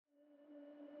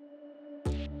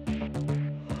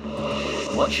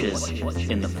Watchers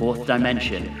in the Fourth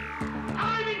Dimension.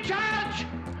 I'm in charge!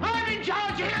 I'm in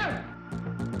charge here!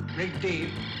 Rig D.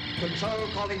 Control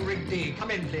calling Rig D. Come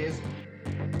in, please.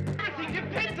 Everything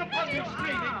depends upon you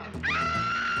screaming!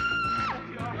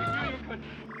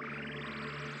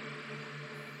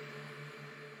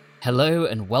 Hello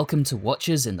and welcome to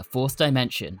Watchers in the Fourth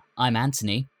Dimension. I'm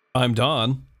Anthony. I'm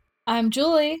Don. I'm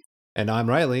Julie. And I'm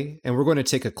Riley, and we're going to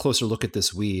take a closer look at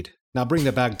this weed. Now bring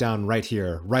the bag down right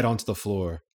here, right onto the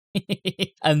floor.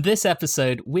 And this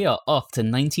episode, we are off to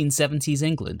 1970s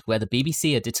England, where the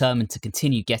BBC are determined to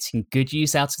continue getting good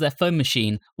use out of their phone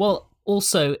machine, while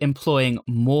also employing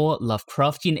more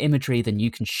Lovecraftian imagery than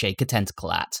you can shake a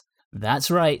tentacle at.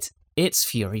 That's right, it's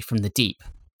Fury from the Deep.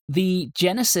 The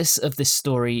genesis of this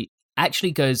story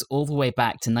actually goes all the way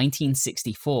back to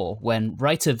 1964, when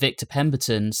writer Victor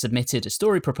Pemberton submitted a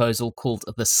story proposal called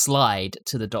The Slide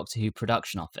to the Doctor Who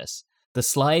production office. The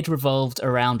Slide revolved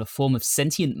around a form of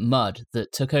sentient mud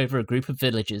that took over a group of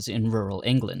villagers in rural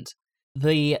England.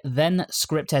 The then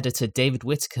script editor David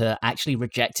Whittaker actually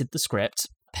rejected the script.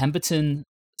 Pemberton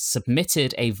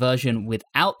submitted a version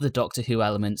without the Doctor Who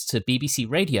elements to BBC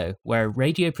Radio, where a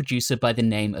radio producer by the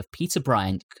name of Peter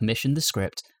Bryant commissioned the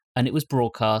script, and it was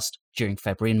broadcast during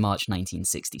February and March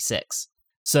 1966.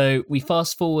 So we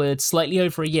fast forward slightly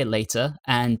over a year later,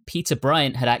 and Peter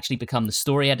Bryant had actually become the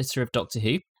story editor of Doctor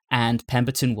Who, and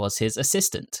Pemberton was his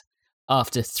assistant.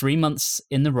 After 3 months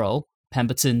in the role,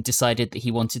 Pemberton decided that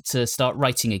he wanted to start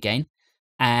writing again,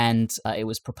 and it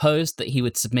was proposed that he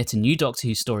would submit a new Doctor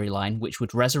Who storyline which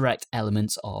would resurrect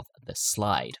elements of The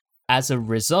Slide. As a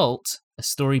result, a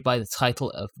story by the title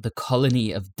of The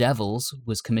Colony of Devils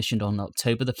was commissioned on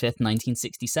October the 5th,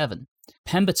 1967.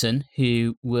 Pemberton,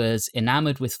 who was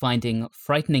enamored with finding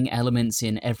frightening elements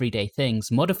in everyday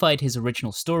things, modified his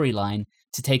original storyline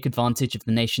to take advantage of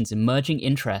the nation's emerging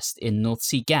interest in North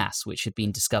Sea gas, which had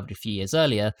been discovered a few years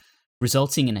earlier,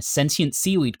 resulting in a sentient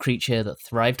seaweed creature that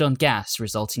thrived on gas,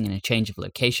 resulting in a change of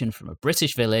location from a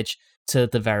British village to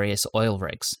the various oil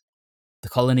rigs. The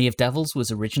Colony of Devils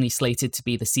was originally slated to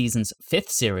be the season's 5th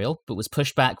serial, but was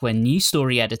pushed back when new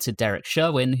story editor Derek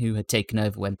Sherwin, who had taken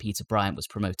over when Peter Bryant was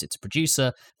promoted to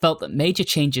producer, felt that major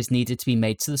changes needed to be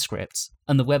made to the scripts,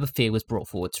 and the Web of Fear was brought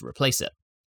forward to replace it.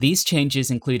 These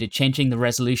changes included changing the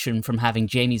resolution from having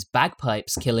Jamie's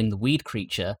bagpipes killing the weed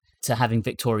creature to having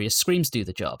Victoria's screams do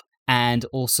the job, and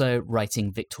also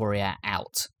writing Victoria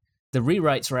out. The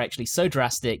rewrites were actually so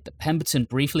drastic that Pemberton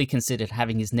briefly considered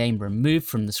having his name removed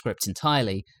from the script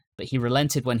entirely, but he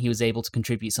relented when he was able to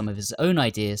contribute some of his own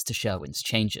ideas to Sherwin's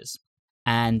changes.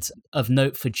 And of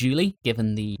note for Julie,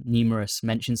 given the numerous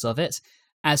mentions of it,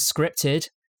 as scripted,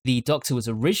 the Doctor was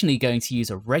originally going to use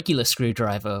a regular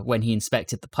screwdriver when he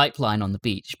inspected the pipeline on the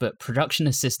beach, but production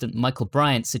assistant Michael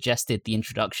Bryant suggested the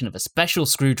introduction of a special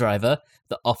screwdriver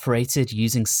that operated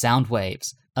using sound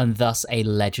waves, and thus a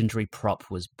legendary prop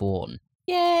was born.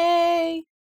 Yay!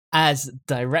 As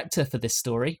director for this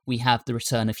story, we have the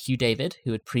return of Hugh David,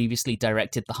 who had previously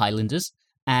directed The Highlanders,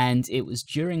 and it was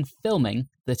during filming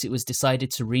that it was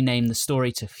decided to rename the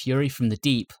story to Fury from the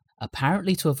Deep,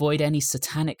 apparently to avoid any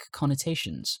satanic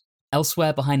connotations.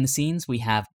 Elsewhere behind the scenes, we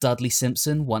have Dudley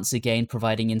Simpson once again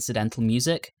providing incidental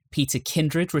music, Peter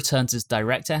Kindred returns as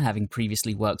director, having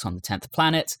previously worked on The 10th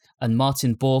Planet, and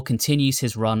Martin Bohr continues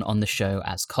his run on the show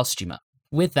as costumer.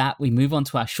 With that, we move on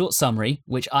to our short summary,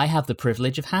 which I have the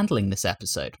privilege of handling this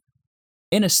episode.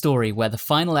 In a story where the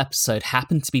final episode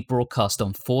happened to be broadcast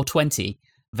on 4/20,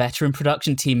 veteran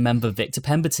production team member Victor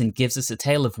Pemberton gives us a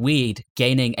tale of weed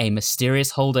gaining a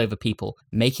mysterious hold over people,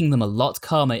 making them a lot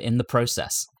calmer in the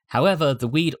process. However, the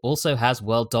weed also has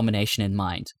world domination in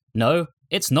mind. No,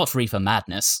 it's not reefer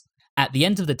madness. At the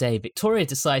end of the day, Victoria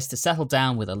decides to settle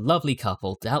down with a lovely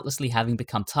couple, doubtlessly having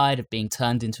become tired of being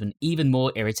turned into an even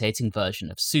more irritating version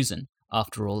of Susan.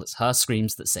 After all, it's her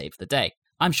screams that save the day.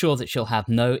 I'm sure that she'll have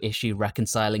no issue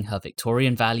reconciling her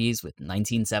Victorian values with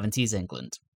 1970s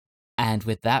England. And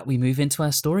with that, we move into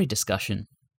our story discussion.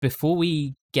 Before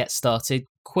we get started,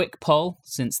 quick poll,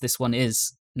 since this one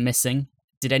is missing.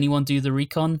 Did anyone do the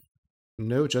recon?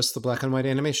 No, just the black and white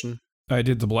animation. I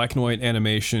did the black and white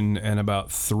animation and about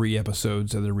 3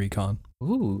 episodes of the recon.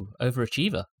 Ooh,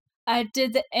 overachiever. I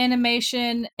did the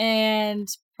animation and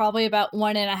probably about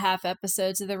 1.5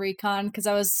 episodes of the recon because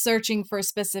I was searching for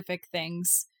specific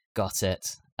things. Got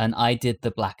it. And I did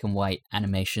the black and white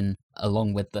animation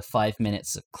along with the 5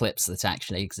 minutes of clips that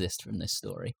actually exist from this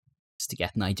story, just to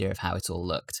get an idea of how it all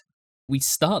looked. We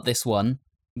start this one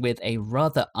with a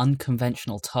rather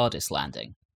unconventional TARDIS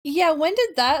landing. Yeah, when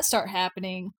did that start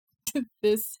happening?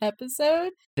 This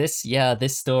episode? This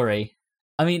story.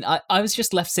 I mean, I was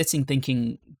just left sitting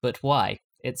thinking, but why?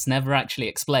 It's never actually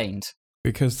explained.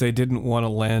 Because they didn't want to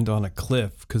land on a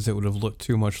cliff, because it would have looked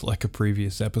too much like a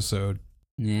previous episode.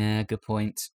 Yeah, good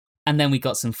point. And then we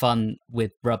got some fun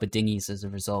with rubber dinghies as a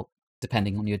result,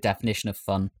 depending on your definition of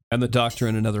fun. And the Doctor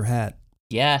in another hat.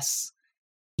 Yes.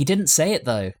 He didn't say it,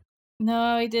 though.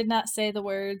 No, he did not say the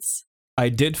words. I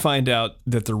did find out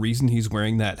that the reason he's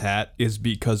wearing that hat is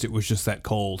because it was just that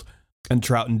cold, and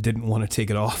Troughton didn't want to take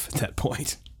it off at that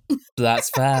point. That's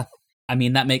fair. I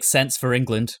mean, that makes sense for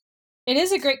England. It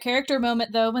is a great character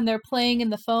moment, though, when they're playing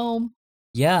in the foam.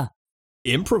 Yeah.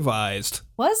 Improvised.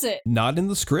 Was it? Not in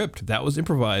the script. That was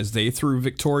improvised. They threw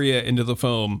Victoria into the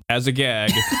foam as a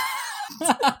gag.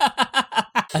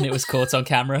 And it was caught on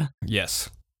camera. Yes.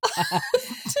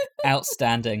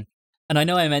 Outstanding. And I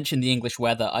know I mentioned the English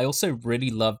weather. I also really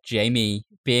love Jamie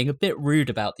being a bit rude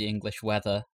about the English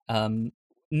weather.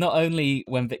 Not only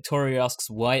when Victoria asks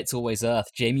why it's always Earth,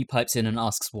 Jamie pipes in and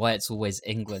asks why it's always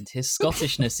England. His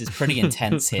Scottishness is pretty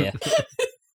intense here,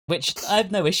 which I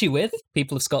have no issue with.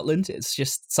 People of Scotland, it's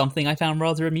just something I found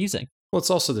rather amusing. Well, it's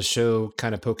also the show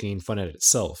kind of poking fun at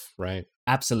itself, right?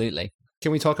 Absolutely.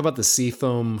 Can we talk about the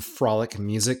Seafoam Frolic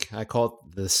music? I call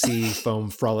it the Seafoam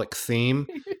Frolic theme.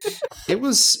 It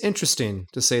was interesting,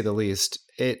 to say the least.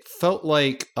 It felt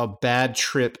like a bad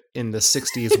trip in the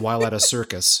 60s while at a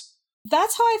circus.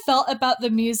 That's how I felt about the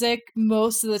music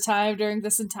most of the time during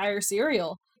this entire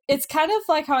serial. It's kind of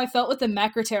like how I felt with the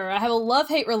Macra Terror. I have a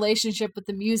love-hate relationship with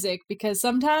the music because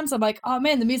sometimes I'm like, oh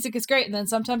man, the music is great. And then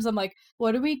sometimes I'm like,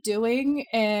 what are we doing?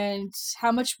 And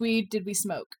how much weed did we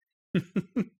smoke?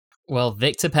 Well,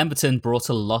 Victor Pemberton brought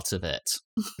a lot of it.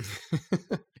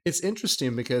 It's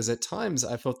interesting because at times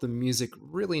I felt the music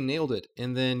really nailed it.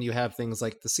 And then you have things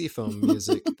like the Seafoam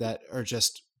music that are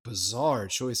just bizarre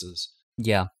choices.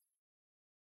 Yeah.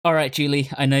 All right, Julie,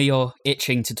 I know you're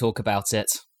itching to talk about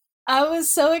it. I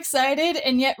was so excited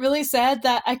and yet really sad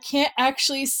that I can't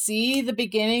actually see the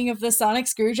beginning of the sonic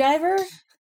screwdriver.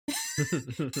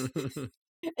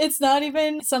 It's not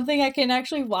even something I can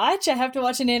actually watch. I have to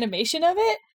watch an animation of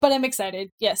it, but I'm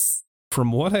excited. Yes.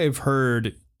 From what I've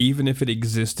heard, even if it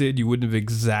existed, you wouldn't have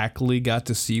exactly got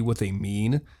to see what they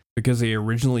mean because they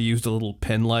originally used a little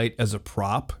pen light as a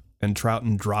prop and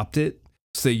Troughton dropped it.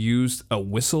 So they used a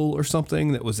whistle or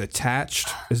something that was attached.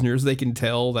 As near as they can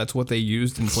tell, that's what they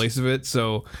used in place of it.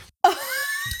 So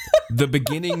the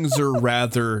beginnings are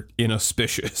rather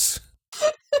inauspicious.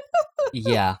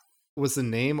 Yeah. Was the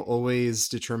name always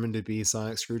determined to be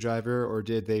Sonic Screwdriver, or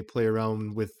did they play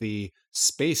around with the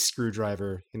space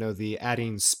screwdriver? You know, the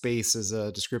adding space as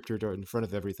a descriptor in front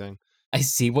of everything. I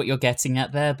see what you're getting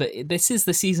at there, but this is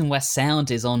the season where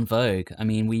sound is on vogue. I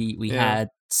mean, we had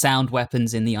sound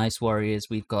weapons in the Ice Warriors.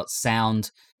 We've got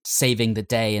sound saving the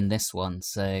day in this one.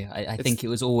 So I think it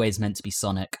was always meant to be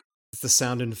Sonic. It's the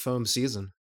sound and foam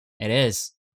season. It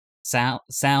is.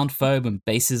 Sound, foam, and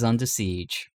bases under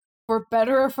siege. For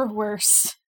better or for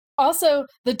worse. Also,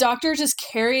 the Doctor just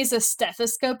carries a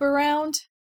stethoscope around.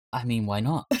 I mean, why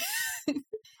not?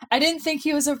 I didn't think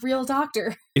he was a real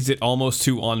doctor. Is it almost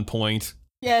too on point?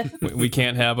 Yeah. We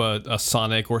can't have a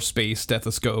sonic or space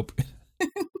stethoscope.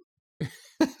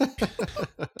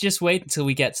 Just wait until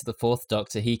we get to the fourth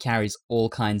Doctor. He carries all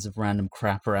kinds of random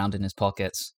crap around in his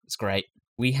pockets. It's great.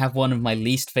 We have one of my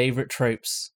least favorite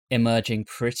tropes emerging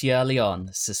pretty early on.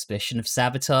 Suspicion of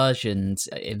sabotage and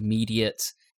immediate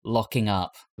locking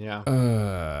up.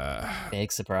 Yeah.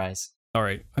 Big surprise. All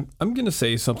right. I'm going to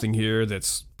say something here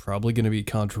that's probably going to be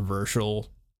controversial,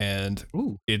 and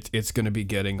it's going to be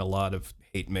getting a lot of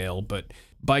hate mail, but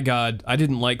by God, I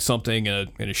didn't like something in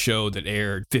a show that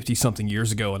aired 50-something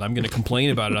years ago, and I'm going to complain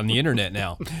about it on the internet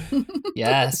now.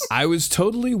 Yes. I was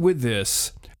totally with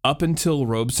this up until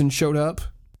Robeson showed up,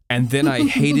 and then I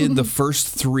hated the first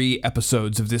 3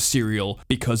 episodes of this serial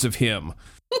because of him.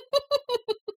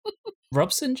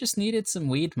 Robson just needed some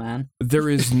weed, man. There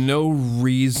is no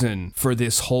reason for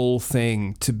this whole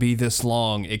thing to be this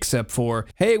long except for,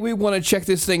 hey, we want to check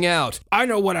this thing out. I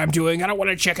know what I'm doing. I don't want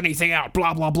to check anything out.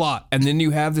 Blah, blah, blah. And then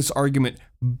you have this argument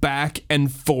back and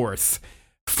forth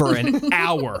for an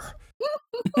hour.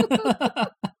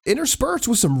 Interspersed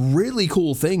with some really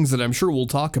cool things that I'm sure we'll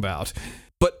talk about.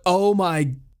 But oh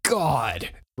my God.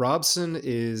 Robson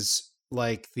is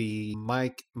like the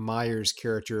Mike Myers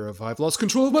character of I've lost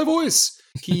control of my voice.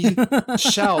 He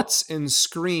shouts and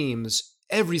screams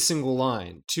every single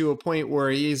line to a point where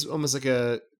he's almost like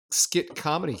a skit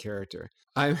comedy character.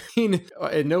 I mean,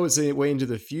 I know it's way into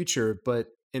the future, but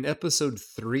in episode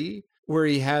 3, where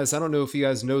he has, I don't know if you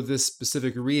guys know this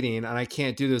specific reading, and I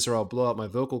can't do this or I'll blow out my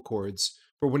vocal cords,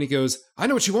 but when he goes, I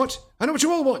know what you want. I know what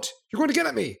you all want. You're going to get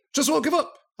at me. Just won't give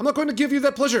up. I'm not going to give you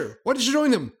that pleasure. Why did you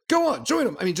join them? Go on, join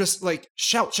them. I mean, just like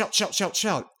shout, shout, shout, shout,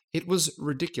 shout. It was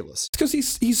ridiculous. Because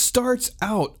he starts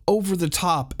out over the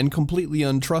top and completely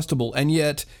untrustable, and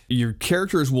yet your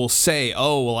characters will say,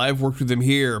 oh, well, I've worked with him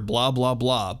here, blah, blah,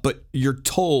 blah. But you're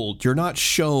not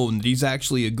shown that he's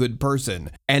actually a good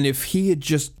person. And if he had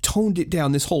just toned it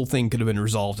down, this whole thing could have been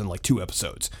resolved in like 2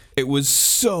 episodes. It was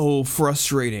so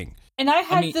frustrating. And I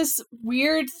had this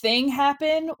weird thing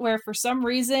happen where for some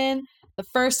reason, the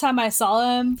first time I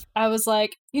saw him, I was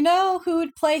like, you know who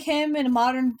would play him in a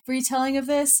modern retelling of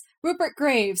this? Rupert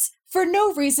Graves, for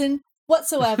no reason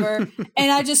whatsoever.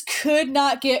 And I just could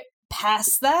not get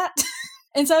past that.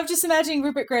 And so I'm just imagining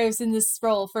Rupert Graves in this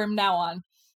role from now on.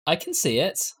 I can see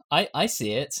it. I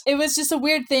see it. It was just a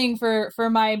weird thing for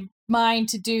my mind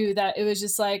to do, that it was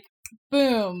just like,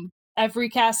 boom, I've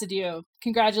recasted you.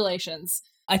 Congratulations.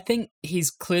 I think he's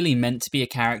clearly meant to be a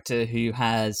character who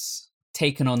has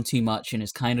taken on too much and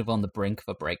is kind of on the brink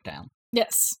of a breakdown.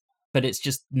 Yes. But it's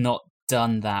just not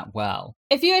done that well.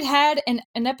 If you had an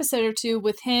episode or two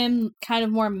with him kind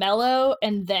of more mellow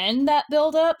and then that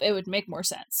build up, it would make more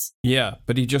sense. Yeah,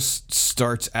 but he just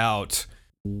starts out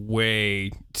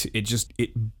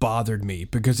it bothered me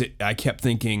because I kept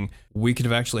thinking we could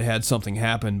have actually had something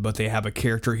happen, but they have a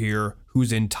character here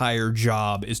whose entire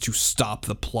job is to stop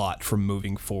the plot from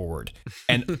moving forward.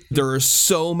 And there are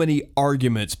so many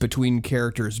arguments between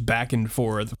characters back and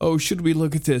forth. Oh, should we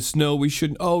look at this? No, we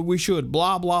shouldn't. Oh, we should.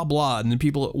 Blah, blah, blah. And then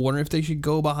people wonder if they should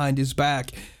go behind his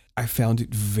back. I found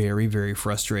it very, very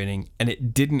frustrating. And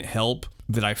it didn't help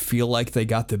that I feel like they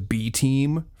got the B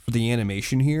team for the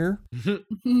animation here.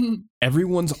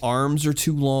 Everyone's arms are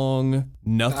too long.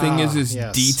 Nothing is as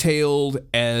detailed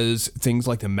as things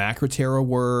like the Macroterra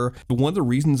were. But one of the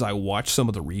reasons I watched some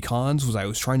of the recons was I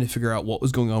was trying to figure out what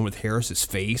was going on with Harris's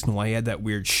face and why he had that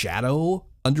weird shadow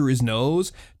under his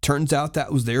nose. Turns out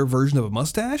that was their version of a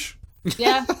mustache.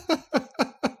 Yeah.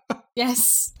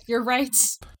 Yes, you're right.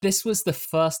 This was the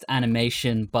first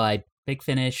animation by Big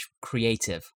Finish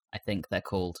Creative, I think they're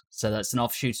called. So that's an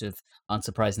offshoot of,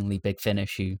 unsurprisingly, Big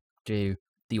Finish, who do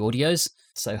the audios.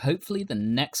 So hopefully the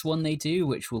next one they do,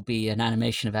 which will be an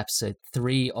animation of episode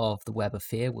 3 of The Web of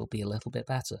Fear, will be a little bit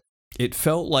better. It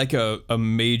felt like a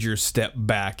major step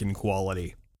back in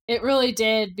quality. It really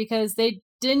did, because they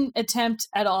didn't attempt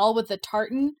at all with the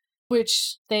tartan,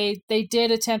 which they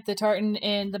did attempt the tartan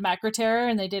in the Macroterra,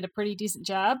 and they did a pretty decent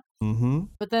job. Mm-hmm.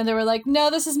 But then they were like,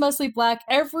 no, this is mostly black.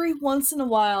 Every once in a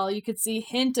while, you could see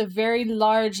hint of very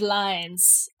large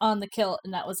lines on the kilt,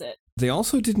 and that was it. They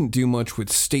also didn't do much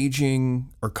with staging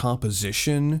or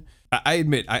composition. I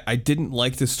admit, I didn't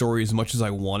like the story as much as I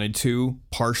wanted to,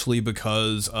 partially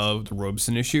because of the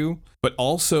Robeson issue, but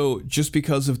also just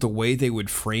because of the way they would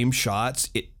frame shots.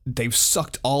 They've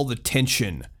sucked all the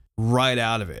tension right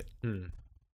out of it.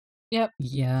 Yep.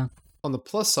 Yeah. On the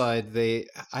plus side,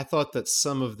 I thought that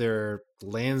some of their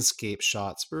landscape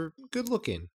shots were good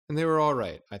looking, and they were all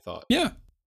right, I thought. Yeah.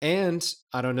 And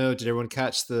I don't know, did everyone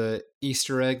catch the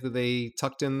Easter egg that they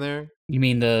tucked in there? You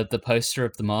mean the poster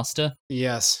of the master?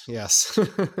 Yes.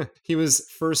 He was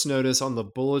first noticed on the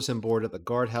bulletin board at the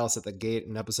guardhouse at the gate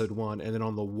in episode 1, and then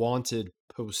on the wanted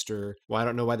poster. Well, I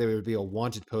don't know why there would be a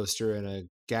wanted poster in a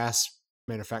gas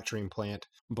manufacturing plant,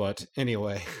 but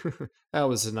anyway, that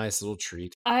was a nice little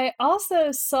treat. I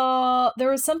also saw there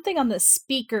was something on the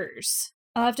speakers.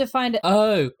 I'll have to find it.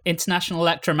 Oh, International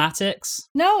Electromatics?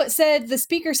 No, the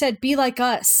speaker said, be like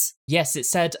us. Yes, it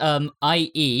said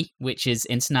IE, which is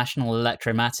International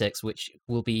Electromatics, which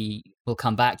we'll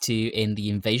come back to in the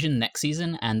Invasion next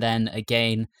season, and then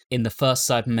again in the first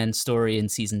Cybermen story in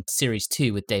series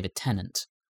 2 with David Tennant.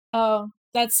 Oh,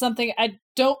 that's something I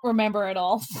don't remember at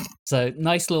all. So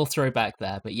nice little throwback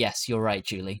there, but yes, you're right,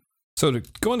 Julie. So to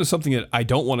go into something that I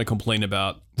don't want to complain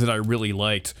about, that I really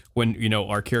liked, when,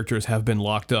 our characters have been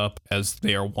locked up, as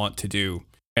they are wont to do,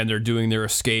 and they're doing their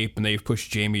escape, and they've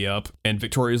pushed Jamie up, and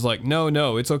Victoria's like,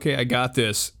 no, it's okay, I got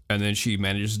this. And then she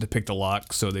manages to pick the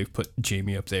lock, so they've put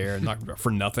Jamie up there and knocked her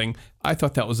for nothing. I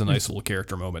thought that was a nice little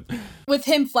character moment. With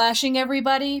him flashing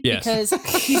everybody, yes.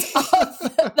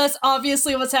 Because that's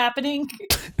obviously what's happening.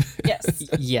 Yes.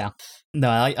 Yeah. No,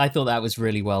 I thought that was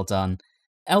really well done.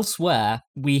 Elsewhere,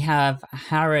 we have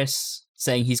Harris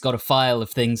saying he's got a file of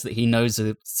things that he knows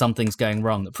that something's going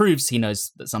wrong, that proves he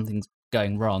knows that something's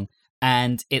going wrong,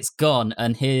 and it's gone,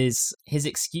 and his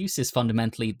excuse is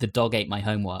fundamentally, the dog ate my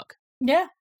homework. Yeah.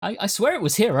 I swear it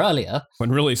was here earlier. When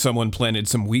really someone planted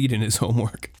some weed in his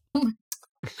homework.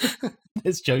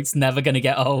 This joke's never going to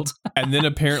get old. And then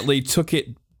apparently took it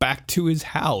back to his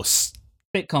house.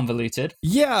 Bit convoluted.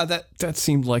 Yeah, that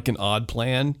seemed like an odd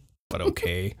plan. but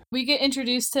okay. We get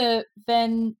introduced to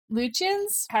Van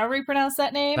Lutyens, however you pronounce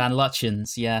that name. Van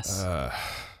Lutyens, yes.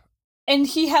 And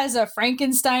he has a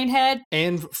Frankenstein head.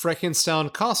 And Frankenstein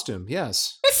costume,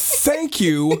 yes. Thank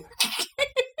you.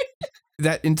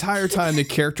 That entire time the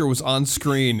character was on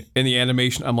screen in the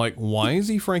animation, I'm like, why is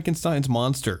he Frankenstein's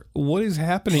monster? What is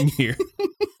happening here?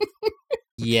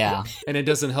 Yeah. And it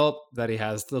doesn't help that he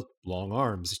has the long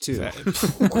arms, too.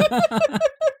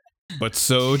 But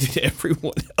so did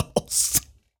everyone else.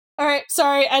 All right,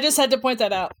 sorry, I just had to point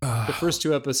that out. The first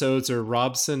 2 episodes are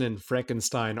Robson and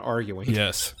Frankenstein arguing.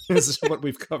 Yes. This is what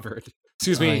we've covered.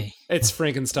 Excuse me, Aye. it's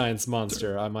Frankenstein's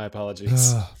monster. My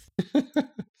apologies.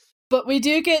 But we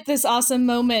do get this awesome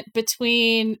moment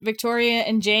between Victoria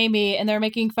and Jamie, and they're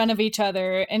making fun of each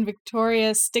other, and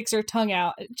Victoria sticks her tongue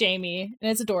out at Jamie,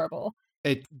 and it's adorable.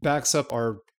 It backs up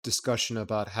our discussion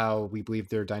about how we believe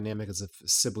their dynamic is a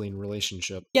sibling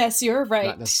relationship, Yes, you're right.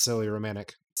 not necessarily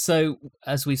romantic. So,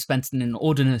 as we've spent an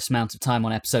inordinate amount of time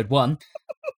on episode 1,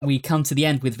 we come to the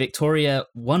end with Victoria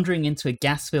wandering into a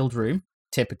gas-filled room,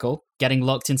 typical, getting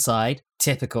locked inside,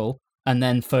 typical, and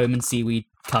then Foam and Seaweed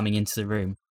coming into the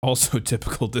room. Also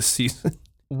typical this season.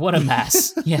 What a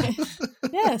mess. Yeah.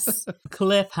 Yes.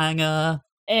 Cliffhanger.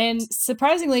 And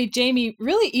surprisingly, Jamie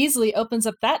really easily opens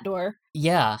up that door.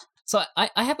 Yeah. So I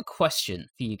have a question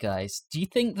for you guys. Do you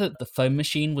think that the Foam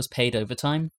machine was paid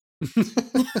overtime?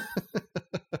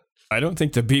 I don't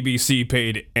think the BBC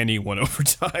paid anyone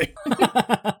overtime.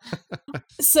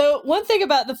 So one thing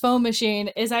about the Foam machine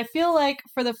is I feel like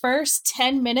for the first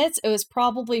 10 minutes, it was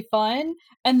probably fun.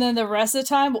 And then the rest of the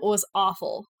time, it was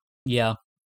awful. Yeah.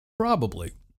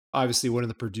 Probably. Obviously, one of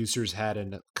the producers had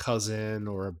a cousin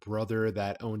or a brother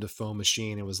that owned a foam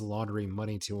machine and was laundering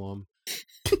money to him.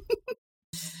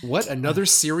 What? Another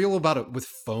serial about it with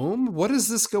foam? What is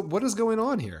this? What is going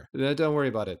on here? Don't worry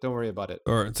about it. Don't worry about it.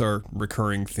 Or it's our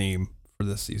recurring theme for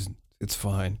this season. It's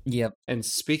fine. Yep. And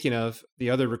speaking of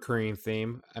the other recurring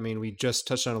theme, I mean, we just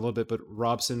touched on it a little bit, but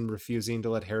Robson refusing to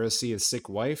let Harris see his sick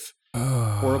wife.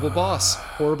 Horrible boss.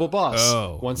 Horrible boss.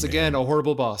 Oh, Once man. again, a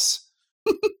horrible boss.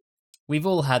 We've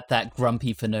all had that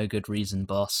grumpy for no good reason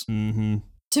boss. Mm-hmm.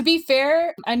 To be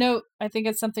fair, I think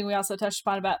it's something we also touched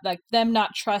upon about like them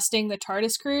not trusting the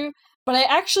TARDIS crew, but I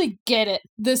actually get it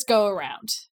this go around.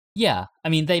 Yeah. I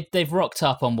mean, they've rocked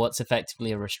up on what's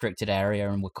effectively a restricted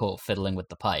area and were caught fiddling with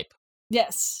the pipe.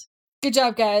 Yes. Good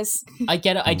job, guys. I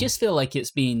get it. I just feel like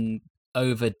it's been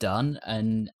overdone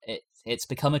and it's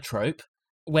become a trope.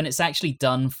 When it's actually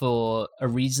done for a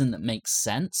reason that makes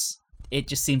sense, it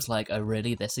just seems like, oh,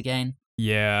 really? This again?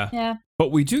 Yeah. Yeah.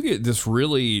 But we do get this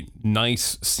really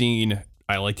nice scene.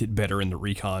 I liked it better in the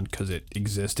recon because it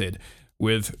existed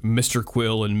with Mr.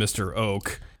 Quill and Mr.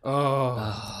 Oak.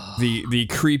 Oh. The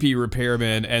creepy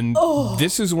repairman. And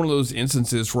this is one of those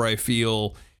instances where I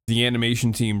feel the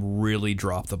animation team really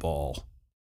dropped the ball.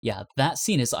 Yeah, that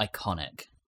scene is iconic.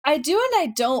 I do and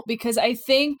I don't because I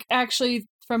think actually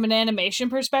from an animation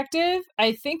perspective,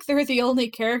 I think they're the only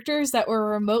characters that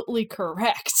were remotely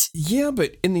correct. Yeah,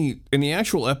 but in the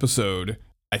actual episode,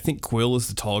 I think Quill is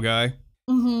the tall guy.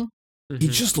 Mm-hmm. He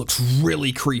just looks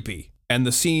really creepy. And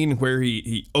the scene where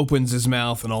he opens his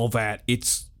mouth and all that,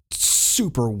 it's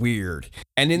super weird.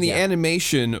 And in the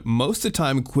animation, most of the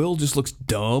time, Quill just looks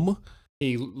dumb.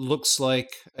 He looks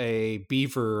like a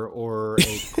beaver or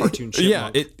a cartoon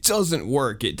chipmunk. Yeah, it doesn't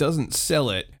work. It doesn't sell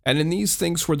it. And in these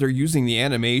things where they're using the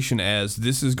animation as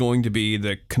this is going to be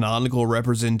the canonical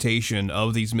representation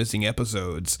of these missing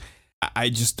episodes, I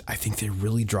think they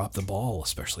really dropped the ball,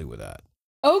 especially with that.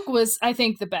 Oak was, I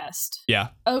think, the best. Yeah.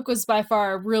 Oak was by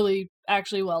far really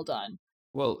actually well done.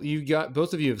 Well,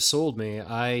 both of you have sold me.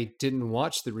 I didn't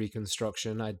watch the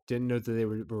reconstruction. I didn't know that they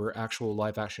were actual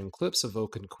live action clips of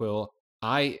Oak and Quill.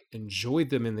 I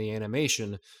enjoyed them in the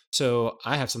animation, so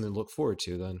I have something to look forward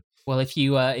to then. Well, if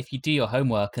you do your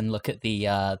homework and look at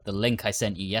the link I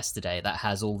sent you yesterday, that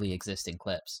has all the existing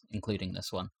clips, including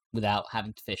this one, without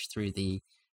having to fish through the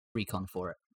recon for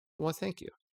it. Well, thank you.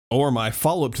 Or my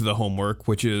follow-up to the homework,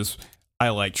 which is I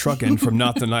Like Truckin' from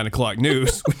Not the 9 O'Clock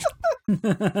News, which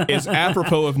is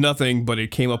apropos of nothing, but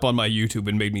it came up on my YouTube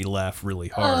and made me laugh really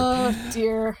hard. Oh,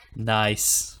 dear.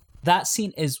 Nice. That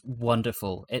scene is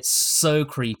wonderful. It's so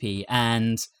creepy.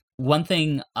 And one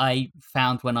thing I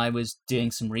found when I was doing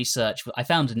some research, I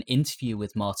found an interview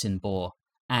with Martin Bohr,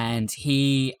 and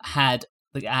he had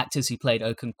the actors who played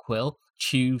Oak and Quill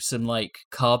chew some like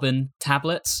carbon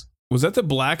tablets. Was that the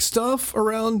black stuff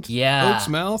around Yeah. Oak's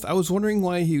mouth? I was wondering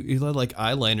why he had like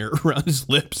eyeliner around his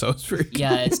lips. I was very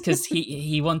Yeah, it's because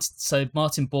he wanted, so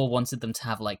Martin Bohr wanted them to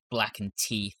have like blackened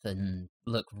teeth and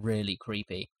look really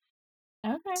creepy.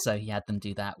 Okay. So he had them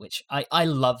do that, which I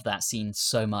love that scene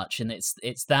so much, and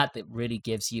it's that really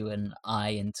gives you an eye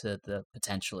into the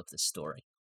potential of this story.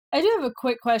 I do have a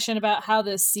quick question about how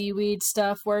the seaweed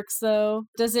stuff works, though.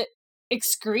 Does it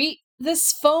excrete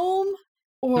this foam,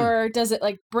 or does it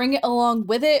like bring it along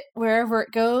with it wherever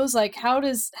it goes? Like, how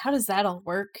does that all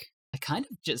work? I kind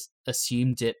of just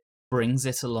assumed it brings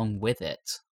it along with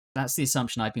it. That's the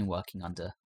assumption I've been working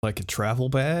under. Like a travel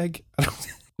bag?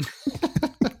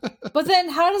 But then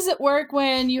how does it work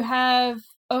when you have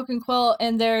Oak and Quill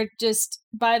and they're just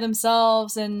by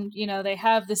themselves and, you know, they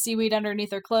have the seaweed underneath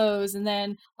their clothes, and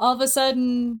then all of a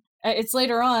sudden, it's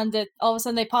later on that all of a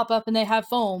sudden they pop up and they have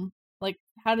foam? Like,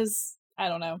 how does, I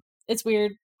don't know. It's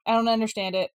weird. I don't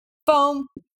understand it. Foam.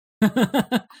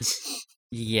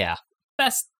 Yeah.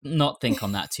 Best not think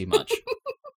on that too much.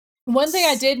 One thing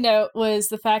I did note was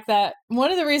the fact that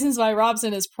one of the reasons why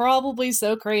Robson is probably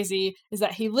so crazy is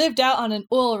that he lived out on an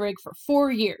oil rig for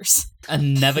 4 years.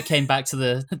 And never came back to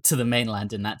the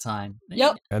mainland in that time.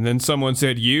 Yep. And then someone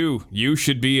said, you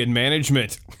should be in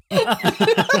management.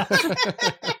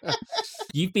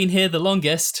 You've been here the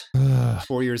longest.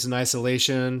 4 years in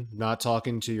isolation, not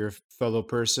talking to your fellow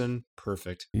person.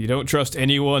 Perfect. You don't trust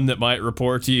anyone that might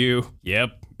report to you.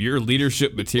 Yep, you're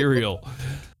leadership material.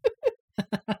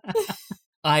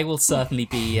 I will certainly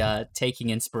be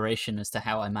taking inspiration as to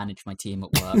how I manage my team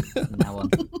at work from now on.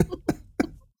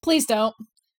 Please don't.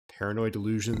 Paranoid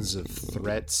delusions of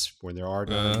threats when there are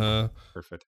none.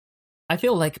 Perfect. I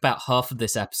feel like about half of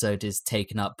this episode is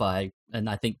taken up by, and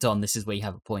I think, Don, this is where you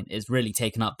have a point, is really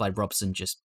taken up by Robson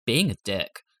just being a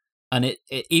dick. And it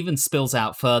even spills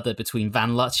out further between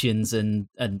Van Lutyens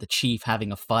and the Chief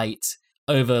having a fight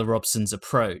over Robson's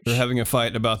approach. They're having a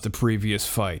fight about the previous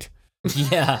fight.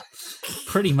 Yeah,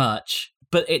 pretty much.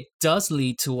 But it does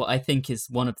lead to what I think is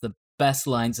one of the best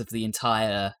lines of the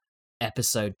entire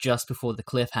episode just before the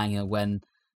cliffhanger, when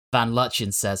Van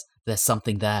Lutyens says, "There's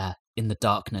something there in the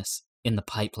darkness, in the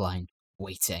pipeline,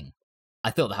 waiting." I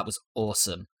thought that was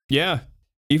awesome. Yeah.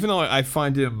 Even though I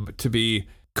find him to be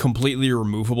completely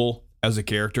removable as a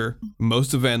character,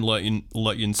 most of Van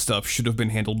Lutyens' stuff should have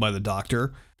been handled by the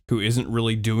Doctor, who isn't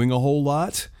really doing a whole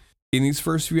lot in these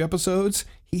first few episodes.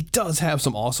 He does have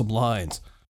some awesome lines.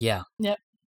 Yeah. Yep.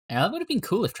 Yeah, that would have been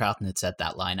cool if Troughton had said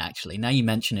that line, actually. Now you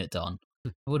mention it, Don.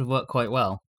 It would have worked quite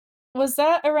well. Was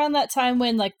that around that time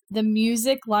when, like, the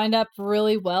music lined up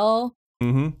really well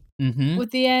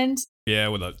with the end? Yeah,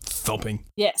 with a thumping.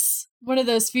 Yes. One of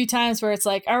those few times where it's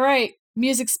like, all right,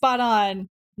 music spot on.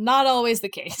 Not always the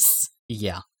case.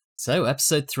 Yeah. So,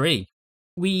 episode 3.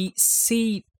 We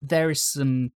see there is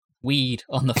some weed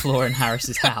on the floor in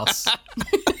Harris's house.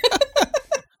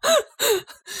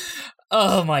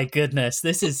 Oh my goodness,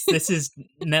 this is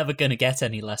never going to get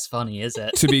any less funny, is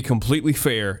it? To be completely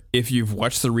fair, if you've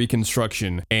watched the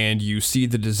reconstruction and you see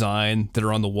the design that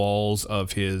are on the walls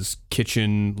of his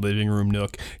kitchen living room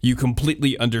nook, you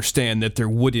completely understand that there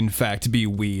would in fact be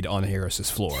weed on Harris's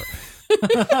floor.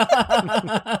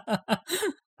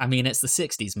 I mean, it's the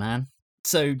 60s, man.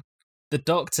 So the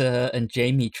Doctor and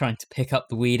Jamie trying to pick up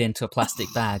the weed into a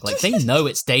plastic bag, like, they know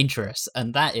it's dangerous,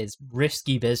 and that is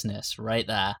risky business right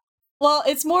there. Well,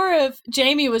 it's more of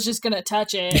Jamie was just going to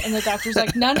touch it, and the Doctor's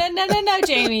like, no,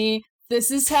 Jamie, this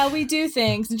is how we do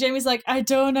things. And Jamie's like, I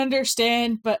don't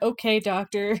understand, but okay,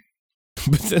 Doctor.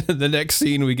 But then in the next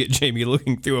scene, we get Jamie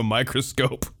looking through a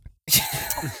microscope.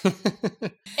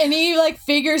 And he, like,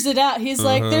 figures it out. He's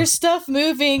like, there's stuff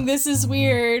moving, this is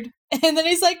weird. And then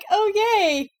he's like, oh,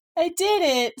 yay, I did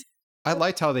it. I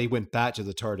liked how they went back to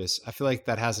the TARDIS. I feel like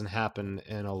that hasn't happened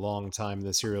in a long time in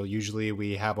the serial. Usually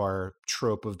we have our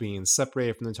trope of being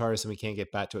separated from the TARDIS and we can't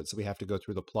get back to it, so we have to go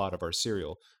through the plot of our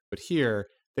serial. But here,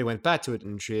 they went back to it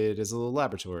and treated it as a little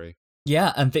laboratory.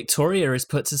 Yeah, and Victoria is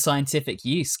put to scientific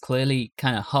use, clearly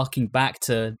kind of harking back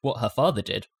to what her father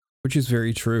did. Which is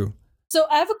very true. So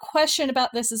I have a question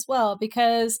about this as well,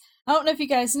 because I don't know if you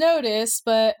guys noticed,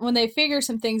 but when they figure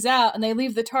some things out and they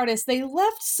leave the TARDIS, they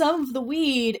left some of the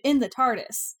weed in the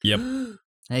TARDIS. Yep.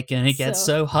 They're gonna get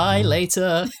so high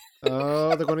later.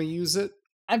 Oh, they're going to use it?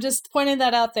 I'm just pointing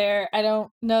that out there. I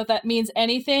don't know if that means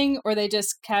anything or they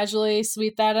just casually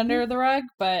sweep that under the rug,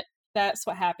 but that's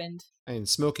what happened. I mean,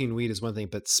 smoking weed is one thing,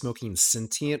 but smoking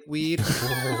sentient weed?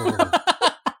 Oh.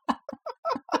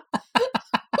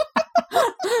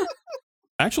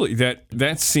 Actually,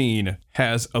 that scene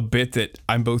has a bit that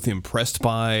I'm both impressed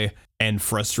by and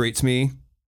frustrates me,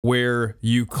 where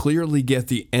you clearly get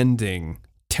the ending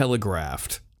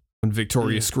telegraphed when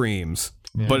Victoria screams,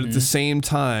 but at the same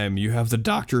time, you have the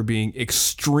Doctor being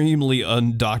extremely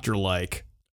undoctor-like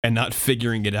and not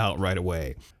figuring it out right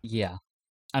away. Yeah.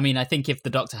 I mean, I think if the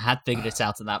Doctor had figured it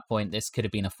out at that point, this could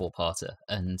have been a 4-parter.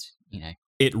 And,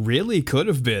 It really could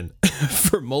have been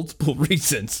for multiple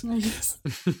reasons.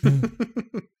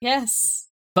 Yes.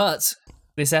 But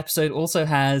this episode also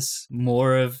has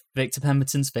more of Victor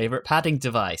Pemberton's favorite padding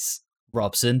device,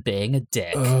 Robson being a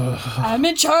dick. I'm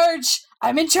in charge.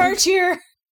 I'm in charge here.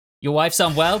 Your wife's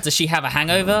unwell? Does she have a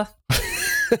hangover?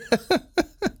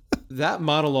 That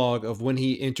monologue of when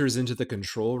he enters into the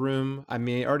control room, I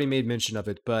already made mention of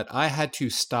it, but I had to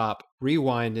stop,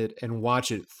 rewind it, and watch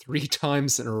it 3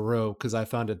 times in a row because I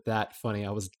found it that funny.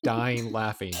 I was dying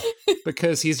laughing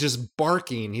because he's just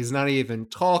barking. He's not even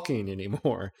talking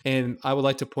anymore. And I would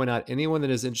like to point out, anyone that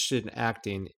is interested in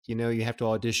acting, you have to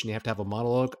audition, you have to have a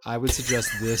monologue. I would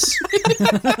suggest this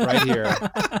right here.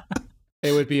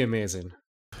 It would be amazing.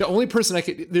 The only person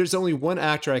there's only one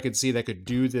actor I could see that could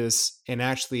do this and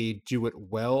actually do it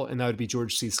well, and that would be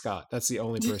George C. Scott. That's the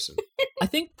only person. I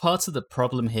think part of the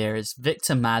problem here is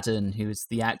Victor Madden, who is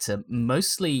the actor,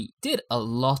 mostly did a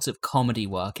lot of comedy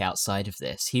work outside of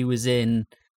this. He was in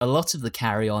a lot of the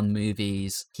Carry On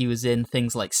movies. He was in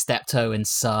things like Steptoe and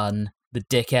Son, The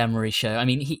Dick Emery Show. I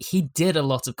mean, he did a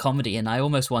lot of comedy, and I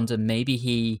almost wonder maybe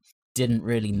he didn't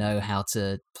really know how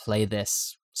to play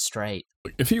this straight.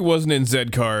 If he wasn't in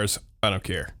Zed Cars, I don't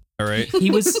care. All right.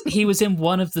 He was in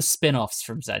one of the spin-offs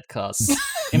from Zed Cars.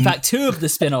 In fact, 2 of the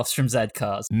spin-offs from Zed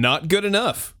Cars. Not good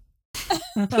enough.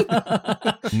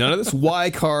 None of this Y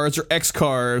Cars or X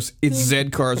Cars. It's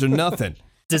Zed Cars or nothing.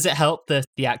 Does it help that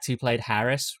the actor who played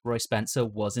Harris, Roy Spencer,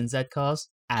 was in Zed Cars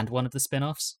and one of the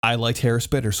spin-offs? I liked Harris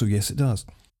better, so yes, it does.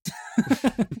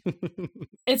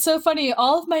 It's so funny.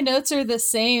 All of my notes are the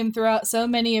same throughout so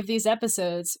many of these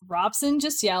episodes. Robson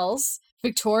just yells.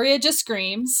 Victoria just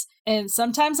screams. And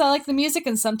sometimes I like the music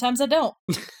and sometimes I don't.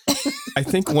 I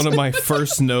think one of my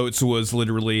first notes was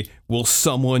literally, will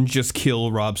someone just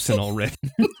kill Robson already?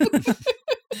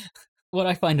 What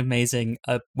I find amazing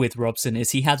with Robson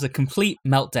is he has a complete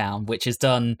meltdown, which is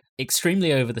done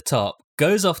extremely over the top,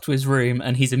 goes off to his room,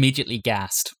 and he's immediately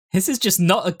gassed. This is just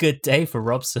not a good day for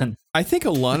Robson. I think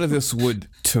a lot of this would,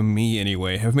 to me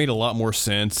anyway, have made a lot more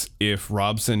sense if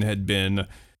Robson had been,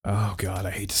 oh God,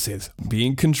 I hate to say this,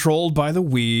 being controlled by the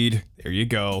weed, there you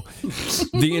go,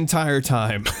 the entire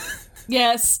time.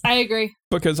 Yes, I agree.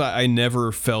 Because I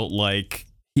never felt like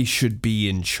he should be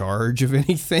in charge of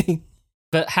anything.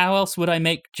 But how else would I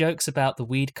make jokes about the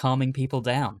weed calming people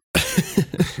down?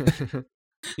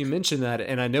 You mentioned that,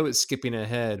 and I know it's skipping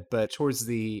ahead, but towards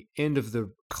the end of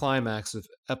the climax of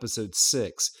episode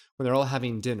 6, when they're all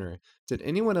having dinner, did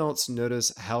anyone else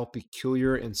notice how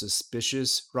peculiar and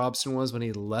suspicious Robson was when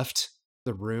he left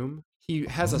the room? He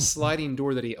has a sliding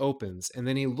door that he opens, and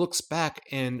then he looks back,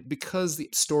 and because the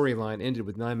storyline ended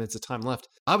with 9 minutes of time left,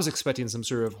 I was expecting some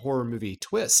sort of horror movie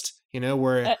twist,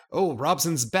 where,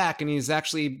 Robson's back, and he's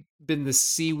actually been the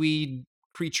seaweed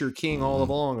creature king all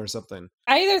along or something.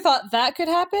 I either thought that could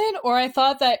happen, or I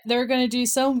thought that they're going to do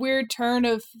some weird turn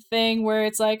of thing where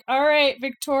it's like, all right,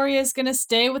 Victoria's going to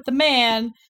stay with the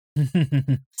man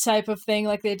type of thing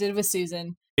like they did with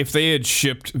Susan. If they had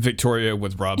shipped Victoria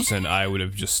with Robson, I would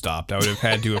have just stopped. I would have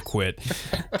had to have quit.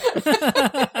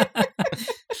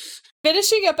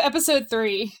 Finishing up episode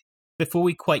 3. Before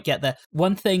we quite get there,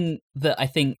 one thing that I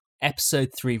think episode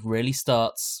 3 really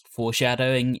starts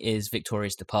foreshadowing is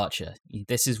Victoria's departure.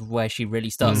 This is where she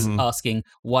really starts asking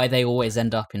why they always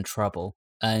end up in trouble.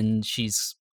 And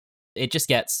it just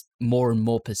gets more and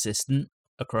more persistent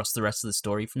across the rest of the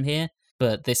story from here.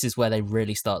 But this is where they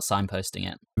really start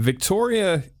signposting it.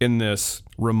 Victoria in this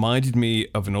reminded me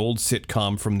of an old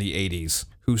sitcom from the 80s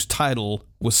whose title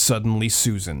was Suddenly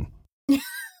Susan.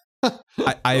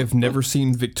 I have never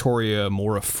seen Victoria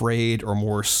more afraid or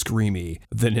more screamy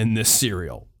than in this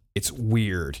serial. It's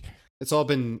weird. It's all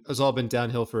been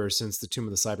downhill for her since the Tomb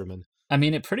of the Cybermen. I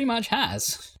mean, it pretty much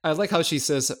has. I like how she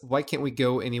says, why can't we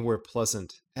go anywhere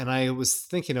pleasant? And I was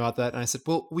thinking about that, and I said,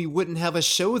 well, we wouldn't have a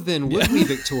show then, would we,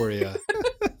 Victoria?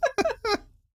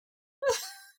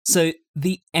 So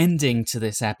the ending to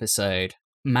this episode,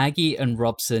 Maggie and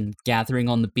Robson gathering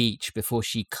on the beach before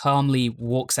she calmly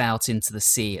walks out into the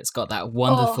sea. It's got that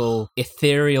wonderful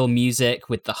ethereal music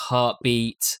with the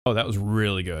heartbeat. Oh, that was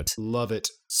really good. Love it.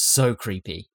 So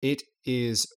creepy. It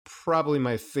is probably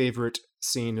my favorite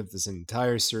scene of this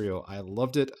entire serial. I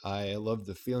loved it. I loved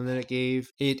the feeling that it gave.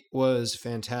 It was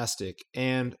fantastic.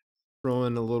 And throw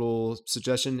in a little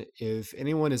suggestion, if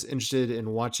anyone is interested in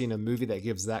watching a movie that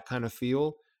gives that kind of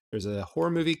feel, there's a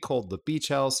horror movie called The Beach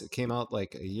House. It came out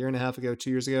like a year and a half ago, 2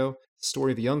 years ago.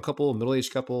 Story of a young couple, a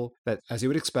middle-aged couple that, as you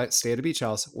would expect, stay at a beach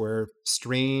house where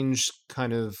strange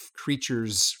kind of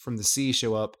creatures from the sea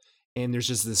show up and there's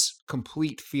just this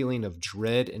complete feeling of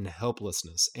dread and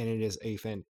helplessness, and it is a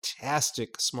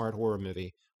fantastic smart horror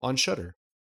movie on Shudder.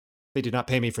 They did not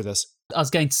pay me for this. I was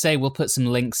going to say we'll put some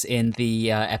links in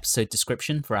the episode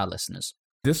description for our listeners.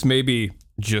 This may be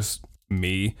just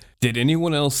me. Did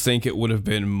anyone else think it would have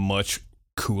been much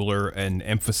cooler and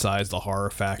emphasize the horror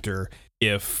factor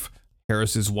if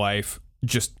Harris's wife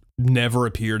just never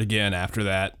appeared again after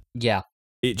that? Yeah.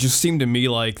 It just seemed to me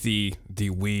like the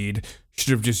weed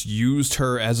should have just used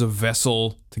her as a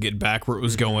vessel to get back where it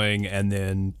was going and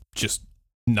then just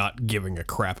not giving a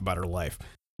crap about her life.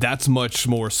 That's much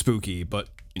more spooky, but,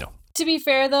 you know. To be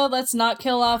fair, though, let's not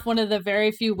kill off one of the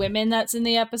very few women that's in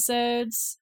the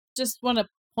episodes. Just want to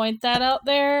point that out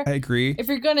there. I agree. If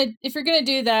you're gonna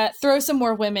do that, throw some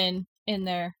more women in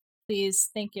there, please.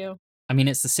 Thank you. I mean,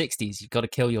 it's the 60s. You've got to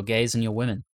kill your gays and your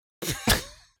women.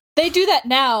 They do that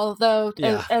now, though,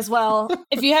 Yeah. as well.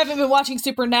 If you haven't been watching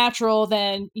Supernatural,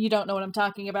 then you don't know what I'm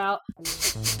talking about.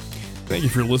 Thank you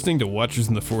for listening to Watchers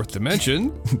in the Fourth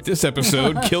Dimension. This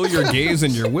episode, Kill Your Gays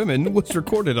and Your Women, was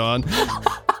recorded on...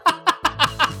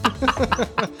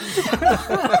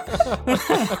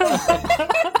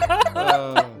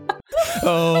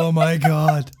 Oh my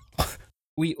god.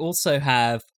 We also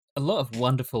have a lot of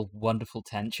wonderful, wonderful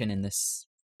tension in this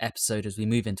episode as we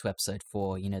move into episode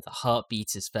 4. You know, the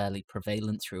heartbeat is fairly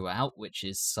prevalent throughout, which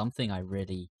is something I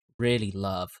really, really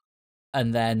love.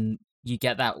 And then you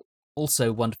get that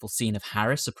also wonderful scene of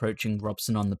Harris approaching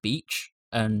Robson on the beach.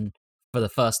 And for the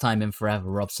first time in forever,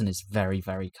 Robson is very,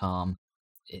 very calm.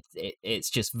 It's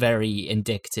just very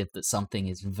indicative that something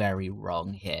is very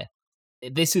wrong here.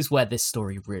 This is where this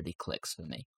story really clicks for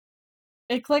me.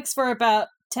 It clicks for about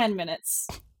 10 minutes,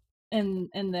 and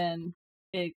then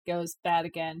it goes bad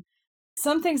again.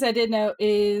 Some things I did note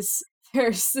is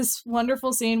there's this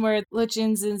wonderful scene where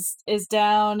Lutyens is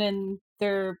down, and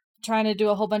they're trying to do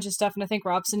a whole bunch of stuff, and I think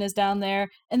Robson is down there.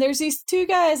 And there's these two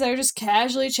guys that are just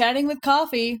casually chatting with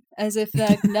coffee, as if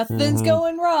like, nothing's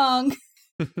going wrong.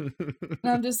 And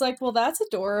I'm just like, well, that's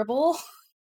adorable.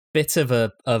 Bit of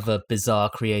a bizarre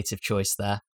creative choice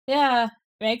there. Yeah,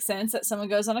 makes sense that someone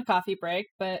goes on a coffee break,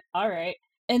 but all right.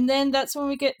 And then that's when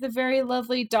we get the very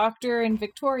lovely Doctor and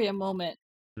Victoria moment.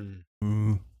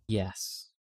 Yes.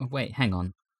 Oh, wait, hang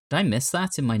on. Did I miss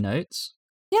that in my notes?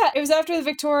 Yeah, it was after the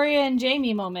Victoria and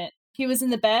Jamie moment. He was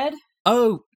in the bed.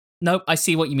 Oh, nope, I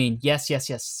see what you mean. Yes.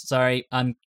 Sorry,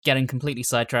 I'm getting completely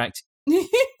sidetracked.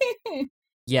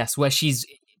 Yes, where she's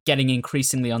getting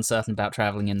increasingly uncertain about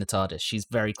traveling in the TARDIS. She's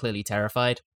very clearly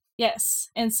terrified. Yes.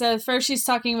 And so first she's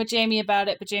talking with Jamie about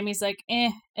it, but Jamie's like,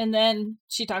 and then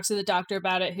she talks to the Doctor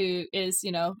about it, who is,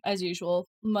 you know, as usual,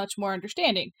 much more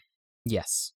understanding.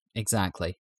 Yes,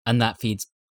 exactly. And that feeds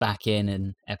back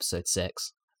in episode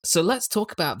 6. So let's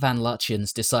talk about Van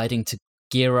Lutyens deciding to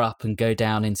gear up and go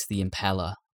down into the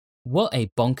Impeller. What a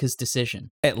bonkers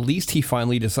decision. At least he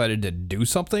finally decided to do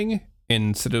something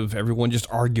instead of everyone just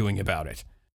arguing about it.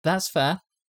 That's fair.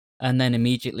 And then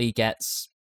immediately gets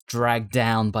dragged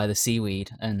down by the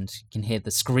seaweed, and you can hear the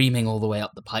screaming all the way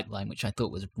up the pipeline, which I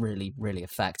thought was really, really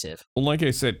effective. Well, like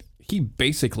I said, he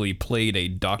basically played a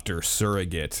doctor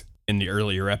surrogate in the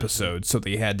earlier episode, so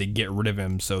they had to get rid of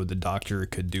him so the Doctor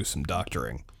could do some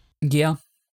doctoring. Yeah.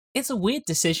 It's a weird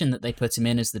decision that they put him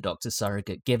in as the Doctor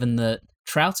surrogate, given that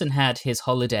Troughton had his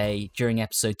holiday during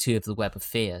episode 2 of The Web of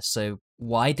Fear, so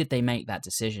why did they make that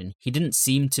decision? He didn't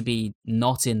seem to be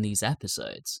not in these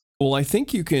episodes. Well, I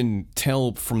think you can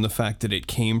tell from the fact that it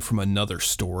came from another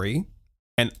story,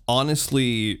 and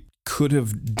honestly could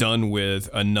have done with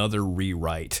another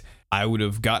rewrite. I would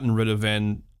have gotten rid of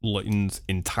Van Lutyens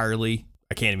entirely.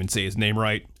 I can't even say his name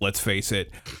right, let's face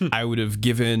it. I would have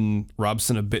given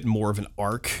Robson a bit more of an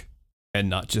arc and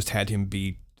not just had him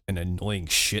be an annoying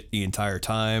shit the entire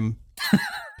time.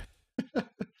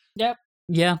 Yep.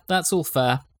 Yeah, that's all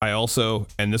fair. I also,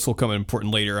 and this will come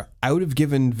important later, I would have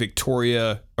given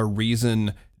Victoria a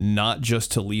reason not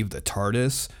just to leave the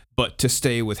TARDIS, but to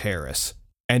stay with Harris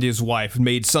and his wife.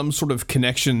 Made some sort of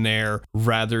connection there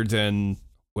rather than,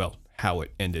 well, how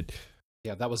it ended.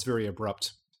 Yeah, that was very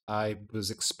abrupt. I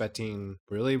was expecting,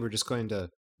 really, we're just going to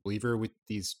leave her with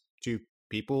these two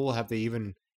people? Have they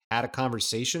even had a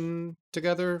conversation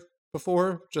together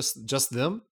before? Just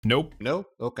them? Nope. No?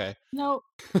 Okay. Nope.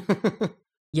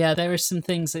 Yeah, there are some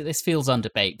things that this feels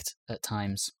underbaked at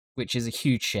times, which is a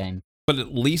huge shame. But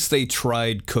at least they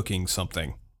tried cooking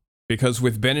something. Because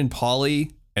with Ben and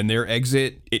Polly and their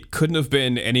exit, it couldn't have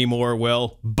been any more,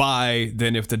 well, bye,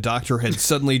 than if the Doctor had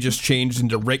suddenly just changed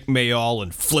into Rick Mayall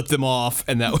and flipped them off,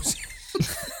 and that was...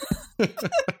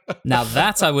 Now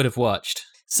that I would have watched.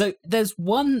 So there's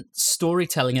one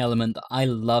storytelling element that I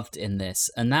loved in this,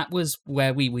 and that was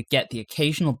where we would get the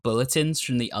occasional bulletins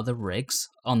from the other rigs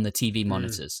on the TV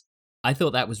monitors. I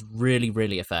thought that was really,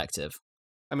 really effective.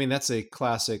 I mean, that's a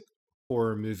classic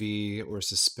horror movie or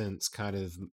suspense kind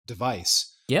of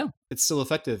device. Yeah. It's still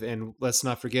effective. And let's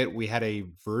not forget, we had a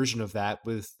version of that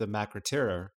with the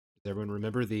Macroterra. Does everyone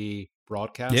remember the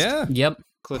broadcast? Yeah. Yep.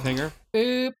 Cliffhanger?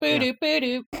 Boop, boop,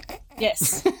 boop, boop.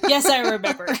 Yes. Yes, I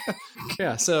remember.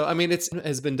 Yeah, so I mean, it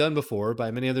has been done before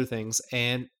by many other things,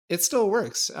 and it still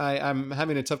works. I'm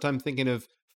having a tough time thinking of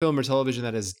film or television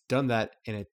that has done that,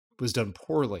 and it was done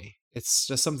poorly. It's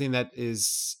just something that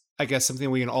is, I guess,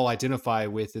 something we can all identify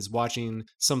with, is watching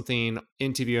something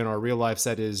in TV in our real lives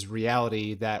that is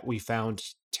reality that we found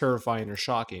terrifying or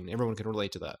shocking. Everyone can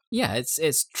relate to that. Yeah,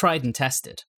 it's tried and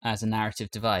tested as a narrative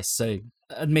device, so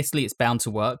admittedly it's bound to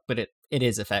work, but it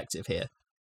is effective here.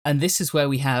 And this is where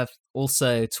we have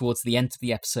also, towards the end of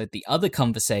the episode, the other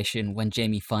conversation when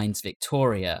Jamie finds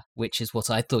Victoria, which is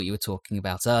what I thought you were talking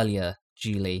about earlier,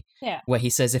 Julie. Yeah. Where he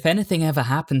says, if anything ever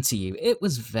happened to you, it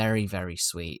was very, very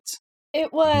sweet.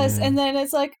 It was. And then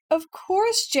it's like, of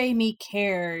course Jamie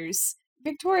cares.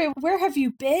 Victoria, where have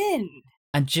you been?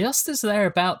 And just as they're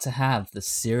about to have the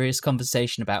serious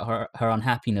conversation about her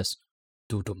unhappiness,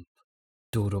 doo-dump,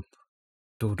 doo-dump,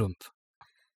 doo-dump,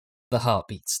 the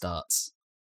heartbeat starts.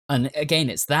 And again,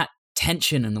 it's that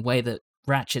tension and the way that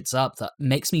ratchets up that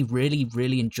makes me really,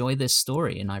 really enjoy this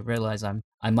story. And I realize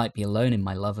I might be alone in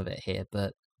my love of it here,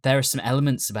 but there are some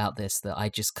elements about this that I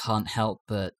just can't help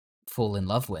but fall in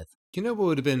love with. You know what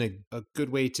would have been a good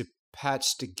way to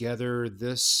patch together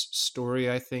this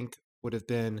story, I think, would have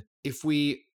been if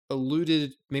we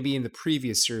alluded, maybe in the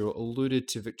previous serial, alluded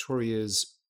to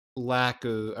Victoria's lack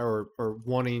of, or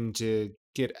wanting to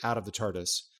get out of the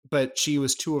TARDIS. But she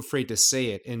was too afraid to say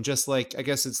it. And just like, I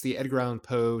guess it's the Edgar Allan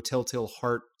Poe Telltale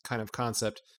Heart kind of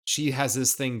concept, she has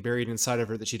this thing buried inside of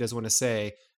her that she doesn't want to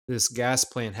say. This gas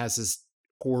plant has this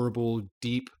horrible,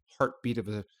 deep heartbeat of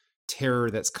a terror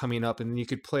that's coming up. And then you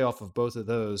could play off of both of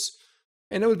those.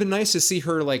 And it would have been nice to see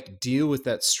her like deal with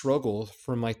that struggle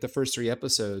from like the first 3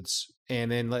 episodes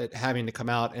and then having to come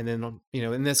out. And then, you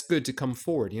know, and that's good to come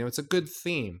forward. You know, it's a good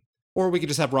theme. Or we could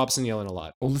just have Robson yelling a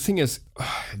lot. Well, the thing is,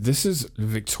 this is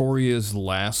Victoria's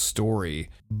last story,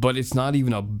 but it's not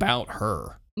even about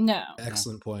her. No.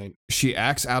 Excellent point. She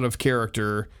acts out of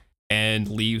character and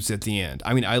leaves at the end.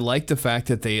 I mean, I like the fact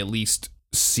that they at least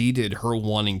seeded her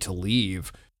wanting to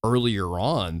leave earlier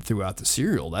on throughout the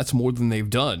serial. That's more than they've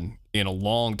done in a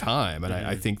long time, and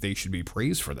I think they should be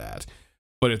praised for that.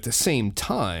 But at the same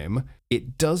time,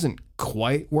 it doesn't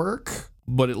quite work,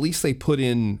 but at least they put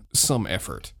in some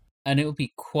effort. And it will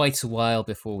be quite a while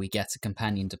before we get a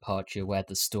companion departure where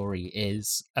the story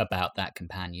is about that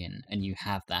companion and you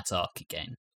have that arc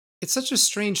again. It's such a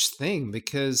strange thing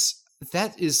because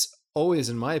that is always,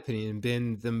 in my opinion,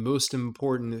 been the most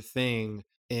important thing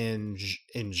in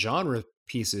genre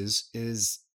pieces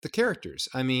is the characters.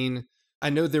 I mean,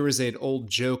 I know there was an old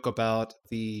joke about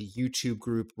the YouTube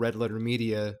group Red Letter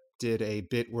Media did a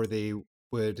bit where they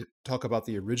would talk about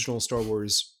the original Star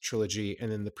Wars trilogy and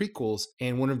then the prequels.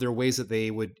 And one of their ways that they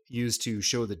would use to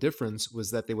show the difference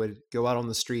was that they would go out on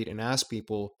the street and ask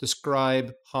people,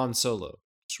 describe Han Solo,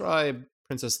 describe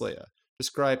Princess Leia,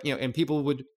 describe, you know, and people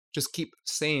would just keep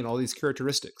saying all these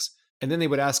characteristics. And then they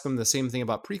would ask them the same thing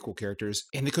about prequel characters,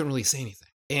 and they couldn't really say anything.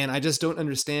 And I just don't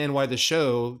understand why the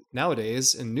show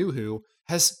nowadays in New Who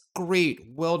has great,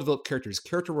 well-developed characters,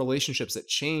 character relationships that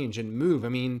change and move. I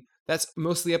mean, that's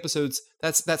most of the episodes,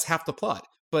 that's half the plot.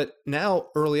 But now,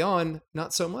 early on,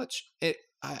 not so much.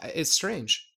 It's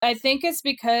strange. I think it's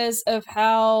because of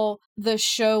how the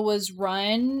show was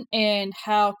run and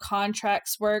how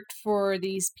contracts worked for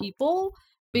these people.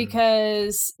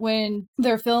 Because when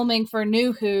they're filming for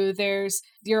New Who,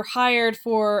 you're hired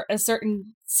for a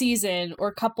certain season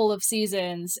or couple of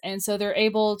seasons, and so they're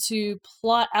able to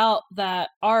plot out that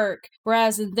arc.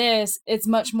 Whereas in this, it's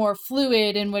much more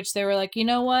fluid, in which they were like, you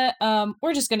know what,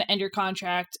 we're just going to end your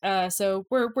contract, so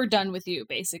we're done with you,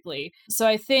 basically. So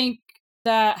I think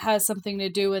that has something to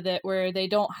do with it, where they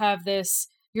don't have this,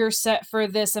 you're set for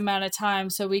this amount of time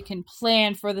so we can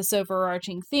plan for this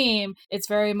overarching theme. It's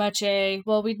very much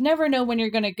well, we'd never know when you're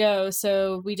going to go,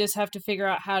 so we just have to figure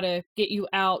out how to get you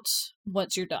out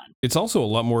once you're done. It's also a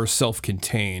lot more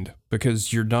self-contained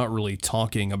because you're not really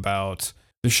talking about...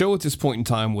 The show at this point in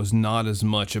time was not as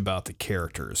much about the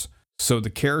characters. So the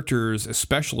characters,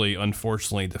 especially,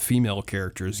 unfortunately, the female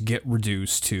characters, get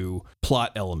reduced to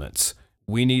plot elements.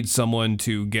 We need someone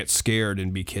to get scared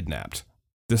and be kidnapped.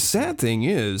 The sad thing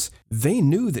is, they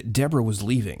knew that Deborah was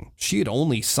leaving. She had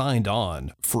only signed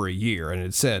on for a year and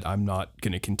had said, I'm not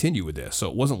going to continue with this. So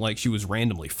it wasn't like she was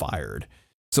randomly fired.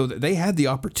 So they had the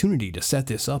opportunity to set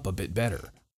this up a bit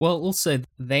better. Well, also,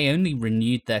 they only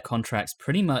renewed their contracts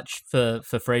pretty much for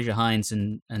Fraser Hines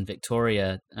and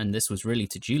Victoria, and this was really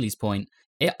to Julie's point.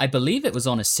 I believe it was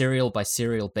on a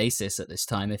serial-by-serial basis at this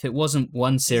time. If it wasn't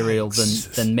one serial,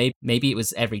 then maybe it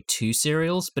was every 2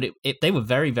 serials, but they were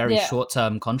very, very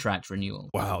short-term contract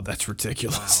renewal. Wow, that's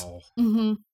ridiculous. Wow.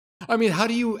 Mm-hmm. I mean, how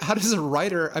does a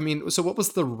writer, so what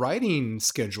was the writing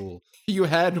schedule? You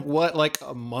had like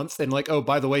a month and like, oh,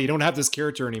 by the way, you don't have this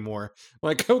character anymore.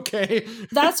 Like, okay.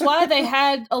 That's why they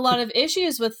had a lot of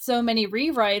issues with so many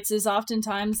rewrites, is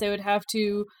oftentimes they would have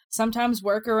to sometimes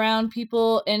work around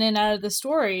people in and out of the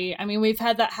story. I mean, we've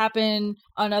had that happen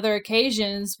on other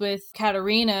occasions with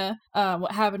Katarina,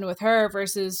 what happened with her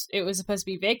versus it was supposed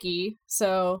to be Vicky.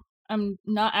 So I'm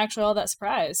not actually all that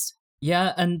surprised.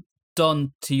 Yeah, and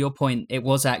Don, to your point, it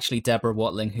was actually Deborah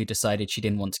Watling who decided she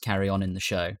didn't want to carry on in the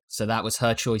show. So that was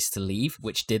her choice to leave,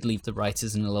 which did leave the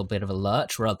writers in a little bit of a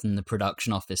lurch rather than the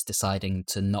production office deciding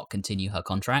to not continue her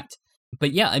contract.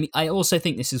 But yeah, I mean, I also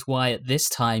think this is why at this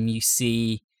time you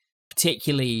see,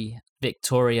 particularly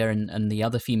Victoria and the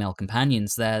other female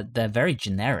companions, they're very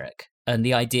generic. And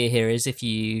the idea here is if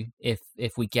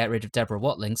we get rid of Deborah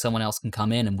Watling, someone else can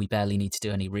come in and we barely need to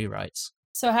do any rewrites.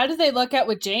 So how do they look at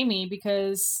with Jamie?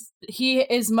 Because he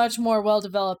is much more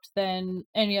well-developed than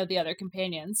any of the other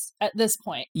companions at this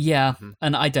point. Yeah,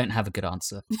 and I don't have a good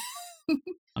answer.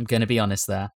 I'm going to be honest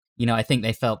there. You know, I think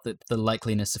they felt that the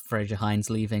likeliness of Fraser Hines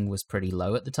leaving was pretty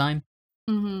low at the time.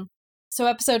 Mm-hmm. So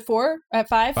episode 4 at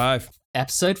 5? 5.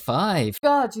 Episode 5.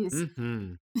 God, jeez.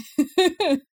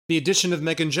 Mm-hmm. The addition of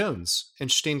Megan Jones,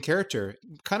 interesting character,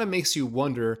 kind of makes you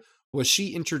wonder, was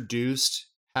she introduced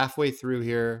halfway through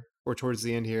here or towards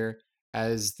the end here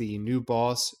as the new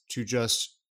boss to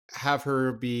just have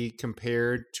her be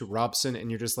compared to Robson, and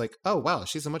you're just like, oh wow,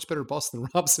 she's a much better boss than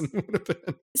Robson would have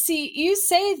been. See, you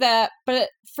say that, but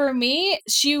for me,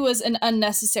 she was an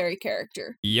unnecessary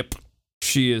character. Yep.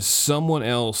 She is someone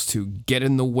else to get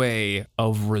in the way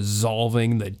of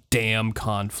resolving the damn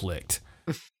conflict.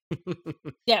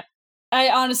 Yeah. I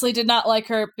honestly did not like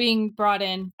her being brought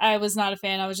in. I was not a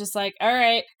fan. I was just like, all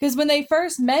right. Because when they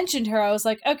first mentioned her, I was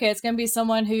like, okay, it's going to be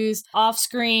someone who's off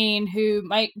screen, who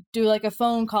might do like a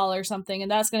phone call or something,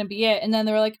 and that's going to be it. And then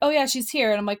they were like, oh yeah, she's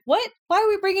here. And I'm like, what? Why are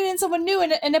we bringing in someone new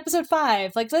in episode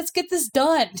 5? Like, let's get this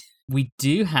done. We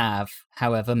do have,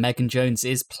 however, Megan Jones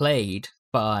is played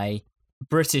by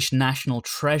British national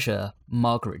treasure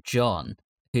Margaret John,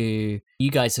 who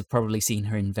you guys have probably seen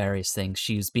her in various things.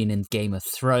 She's been in Game of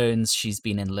Thrones, she's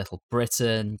been in Little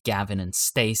Britain, Gavin and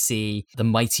Stacey, The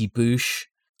Mighty Boosh,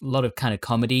 a lot of kind of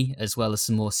comedy, as well as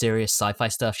some more serious sci-fi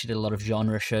stuff. She did a lot of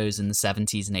genre shows in the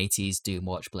 70s and 80s, Doom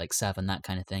Watch, Blake 7, that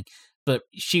kind of thing. But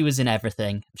she was in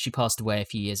everything. She passed away a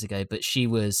few years ago, but she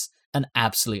was an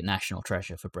absolute national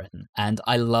treasure for Britain. And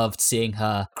I loved seeing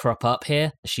her crop up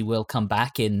here. She will come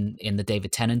back in the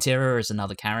David Tennant era as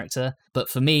another character. But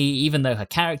for me, even though her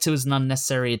character was an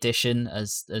unnecessary addition,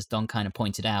 as Don kind of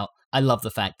pointed out, I love the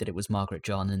fact that it was Margaret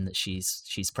John and that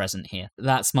she's present here.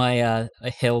 That's my a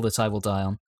hill that I will die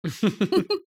on.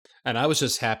 And I was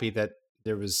just happy that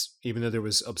there was, even though there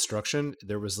was obstruction,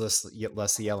 there was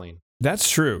less yelling. That's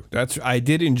true. I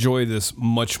did enjoy this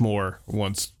much more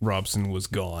once Robson was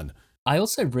gone. I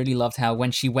also really loved how when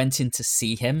she went in to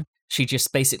see him, she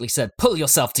just basically said, pull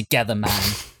yourself together, man.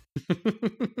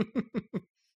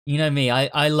 You know me,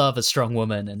 I love a strong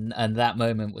woman, and that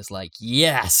moment was like,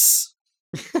 yes!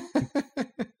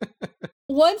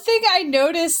 One thing I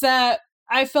noticed that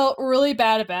I felt really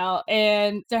bad about,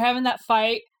 and they're having that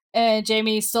fight, and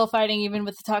Jamie's still fighting even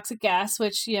with the toxic gas,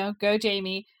 which, go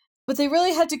Jamie. But they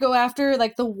really had to go after,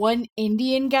 like, the one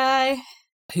Indian guy.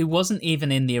 Who wasn't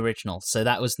even in the original, so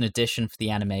that was an addition for the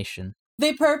animation.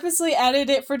 They purposely added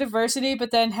it for diversity,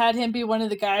 but then had him be one of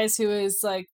the guys who is,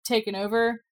 like, taken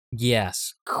over.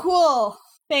 Yes. Cool.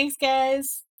 Thanks,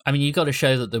 guys. I mean, you got to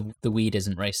show that the weed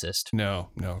isn't racist. No.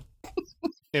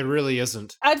 It really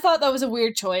isn't. I thought that was a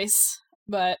weird choice,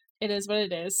 but it is what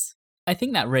it is. I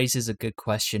think that raises a good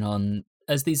question on,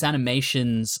 as these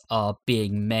animations are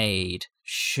being made,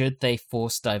 should they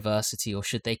force diversity or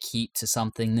should they keep to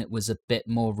something that was a bit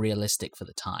more realistic for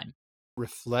the time?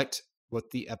 Reflect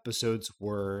what the episodes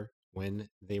were when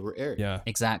they were aired. Yeah.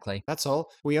 Exactly. That's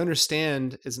all. We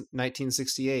understand it's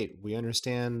 1968. We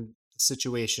understand the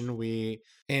situation.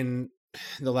 And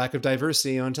the lack of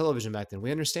diversity on television back then.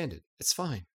 We understand it. It's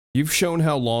fine. You've shown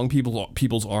how long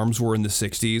people's arms were in the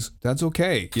 60s. That's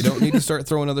okay. You don't need to start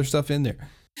throwing other stuff in there.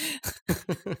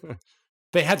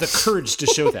 They had the courage to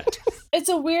show that. It's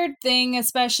a weird thing,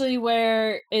 especially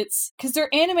where it's because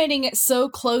they're animating it so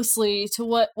closely to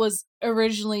what was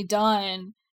originally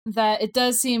done that it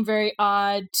does seem very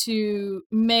odd to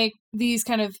make these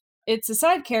kind of, it's a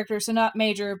side character, so not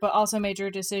major, but also major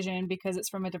decision because it's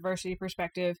from a diversity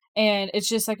perspective. And it's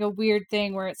just like a weird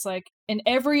thing where it's like in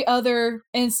every other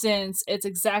instance, it's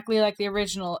exactly like the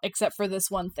original, except for this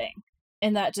one thing.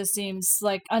 And that just seems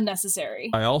like unnecessary.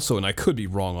 I also, and I could be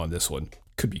wrong on this one,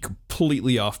 could be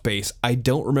completely off base. I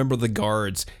don't remember the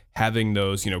guards having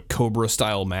those, Cobra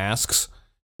style masks.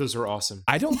 Those were awesome.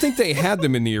 I don't think they had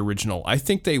them in the original. I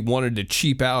think they wanted to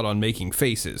cheap out on making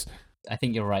faces. I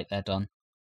think you're right there, Don.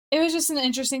 It was just an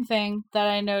interesting thing that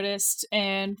I noticed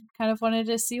and kind of wanted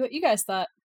to see what you guys thought.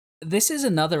 This is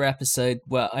another episode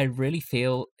where I really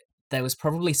feel there was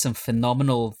probably some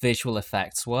phenomenal visual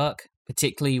effects work,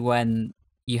 particularly when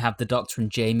you have the Doctor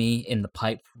and Jamie in the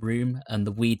pipe room and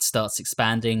the weed starts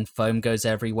expanding, foam goes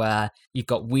everywhere. You've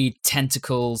got weed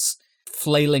tentacles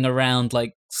flailing around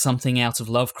like something out of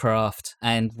Lovecraft,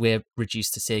 and we're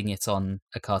reduced to seeing it on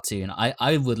a cartoon.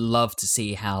 I would love to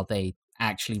see how they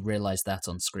actually realize that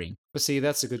on screen. But see,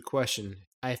 that's a good question.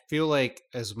 I feel like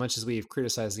as much as we've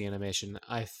criticized the animation,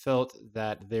 I felt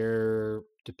that their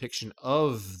depiction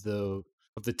of the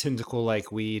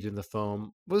tentacle-like weed in the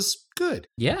foam was good.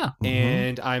 Yeah.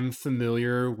 And I'm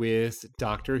familiar with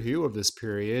Doctor Who of this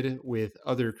period with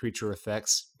other creature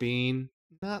effects being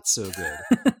not so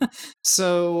good.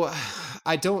 So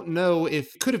I don't know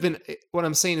if it could have been, what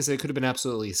I'm saying is that it could have been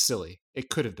absolutely silly. It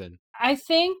could have been. I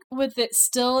think with it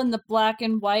still in the black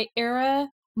and white era,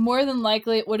 more than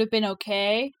likely it would have been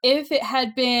okay. If it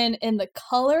had been in the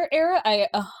color era, I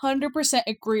 100%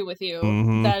 agree with you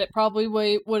that it probably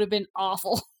would have been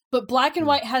awful. But black and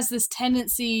white has this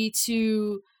tendency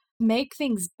to make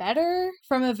things better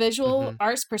from a visual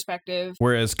arts perspective.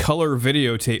 Whereas color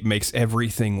videotape makes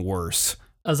everything worse.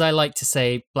 As I like to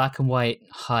say, black and white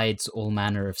hides all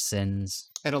manner of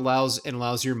sins. It allows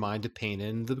your mind to paint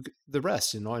in the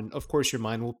rest. And of course, your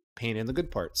mind will paint in the good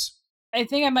parts. I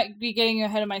think I might be getting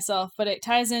ahead of myself, but it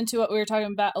ties into what we were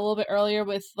talking about a little bit earlier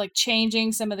with like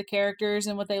changing some of the characters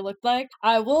and what they looked like.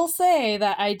 I will say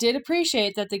that I did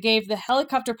appreciate that they gave the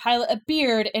helicopter pilot a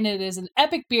beard, and it is an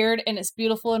epic beard, and it's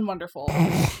beautiful and wonderful.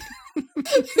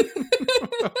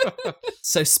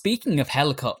 So speaking of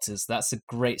helicopters, that's a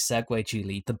great segue,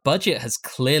 Julie. The budget has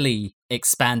clearly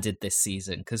expanded this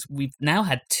season because we've now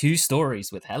had 2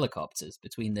 stories with helicopters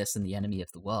between this and The Enemy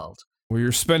of the World. Well,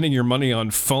 you're spending your money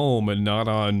on foam and not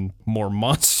on more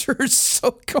monsters,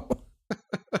 so come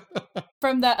on.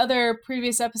 From that other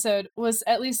previous episode, was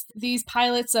at least these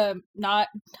pilots not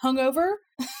hungover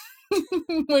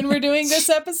when we're doing this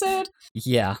episode?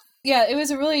 Yeah. Yeah, it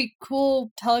was a really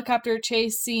cool helicopter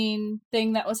chase scene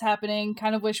thing that was happening.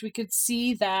 Kind of wish we could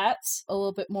see that a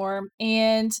little bit more.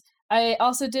 And I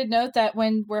also did note that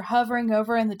when we're hovering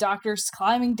over and the Doctor's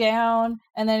climbing down,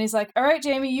 and then he's like, all right,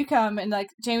 Jamie, you come. And like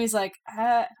Jamie's like,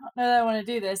 I don't know that I want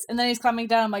to do this. And then he's climbing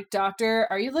down. I'm like, Doctor,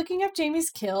 are you looking up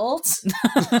Jamie's kilt?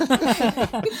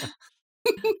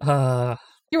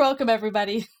 You're welcome,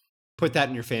 everybody. Put that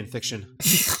in your fan fiction.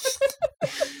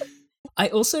 I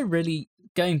also really,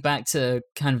 going back to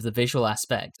kind of the visual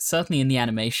aspect, certainly in the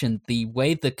animation, the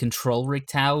way the control rig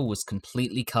tower was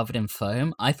completely covered in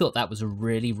foam, I thought that was a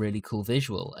really, really cool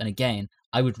visual. And again,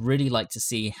 I would really like to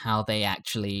see how they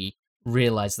actually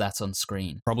realize that on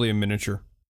screen. Probably a miniature.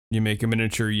 You make a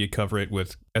miniature, you cover it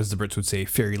with, as the Brits would say,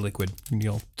 fairy liquid.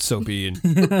 Soapy and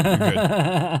you're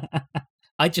good.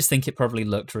 I just think it probably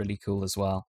looked really cool as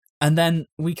well. And then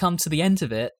we come to the end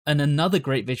of it, and another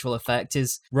great visual effect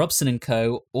is Robson and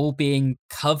co. all being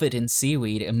covered in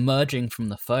seaweed emerging from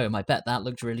the foam. I bet that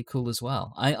looked really cool as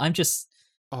well. I'm just...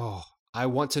 Oh, I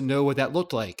want to know what that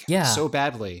looked like. Yeah. So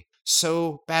badly.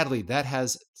 So badly. That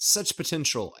has such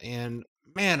potential. And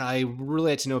man, I really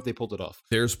had to know if they pulled it off.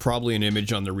 There's probably an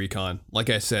image on the recon.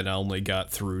 Like I said, I only got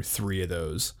through 3 of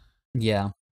those. Yeah.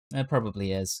 It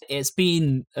probably is. It's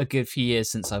been a good few years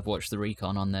since I've watched the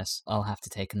recon on this. I'll have to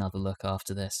take another look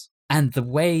after this. And the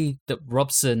way that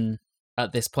Robson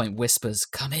at this point whispers,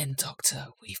 "Come in, Doctor,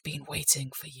 we've been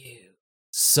waiting for you."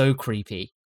 So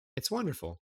creepy. It's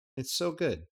wonderful. It's so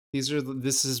good.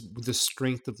 This is the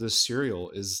strength of this serial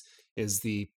is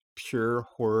the pure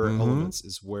horror elements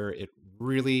is where it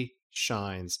really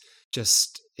shines.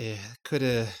 Just could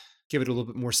have give it a little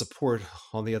bit more support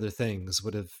on the other things,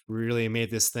 would have really made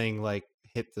this thing like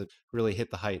hit the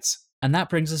heights. And that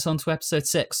brings us on to episode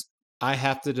 6. I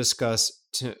have to discuss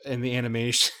in the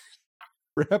animation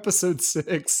for episode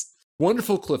 6.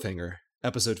 Wonderful cliffhanger.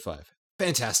 Episode 5.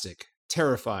 Fantastic.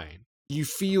 Terrifying. You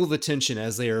feel the tension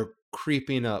as they are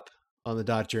creeping up on the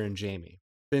Doctor and Jamie.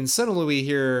 Then suddenly we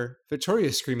hear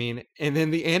Victoria screaming, and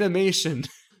then the animation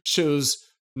shows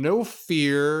no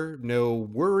fear, no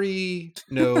worry,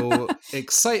 no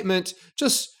excitement.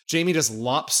 Just Jamie just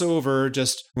lops over,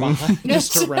 just behind,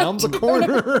 just around the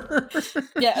corner.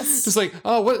 Yes. Just like,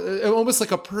 oh, what? Almost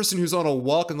like a person who's on a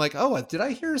walk and like, oh, did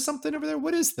I hear something over there?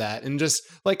 What is that? And just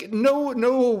like no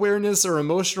awareness or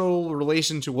emotional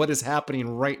relation to what is happening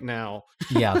right now.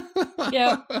 Yeah,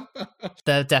 Yeah.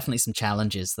 there are definitely some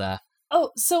challenges there.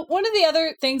 Oh, so one of the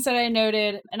other things that I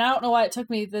noted, and I don't know why it took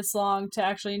me this long to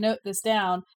actually note this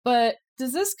down, but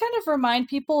does this kind of remind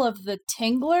people of the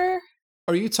Tingler?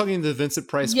 Are you talking the Vincent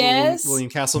Price Yes. William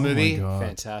Castle Oh my movie? God.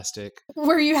 Fantastic.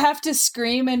 Where you have to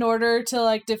scream in order to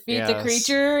like defeat the Yes.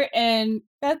 creature, and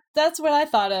that's what I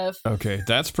thought of. Okay,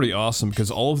 that's pretty awesome because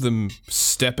all of them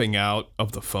stepping out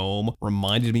of the foam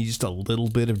reminded me just a little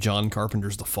bit of John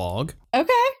Carpenter's The Fog.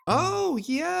 Okay. Oh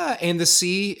yeah, and the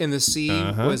sea was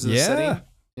the Yeah. setting.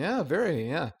 Yeah, very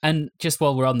yeah. And just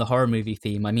while we're on the horror movie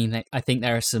theme, I mean, I think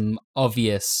there are some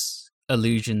obvious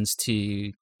allusions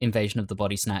to Invasion of the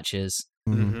Body Snatchers,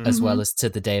 Mhm. as well as to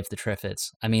The Day of the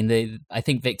Triffids. I mean, I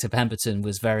think Victor Pemberton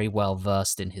was very well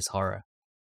versed in his horror.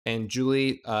 And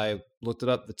Julie, I looked it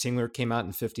up. The Tingler came out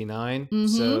in '59, Mhm.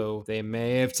 so they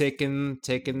may have taken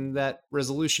that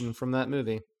resolution from that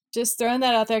movie. Just throwing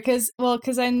that out there because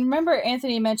I remember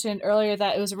Anthony mentioned earlier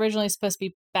that it was originally supposed to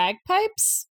be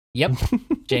bagpipes, Yep,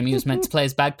 Jamie was meant to play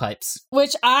his bagpipes.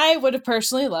 which I would have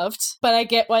personally loved, but I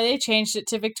get why they changed it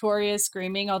to Victoria's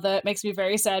screaming, although it makes me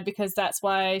very sad because that's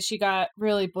why she got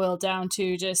really boiled down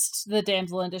to just the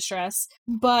damsel in distress.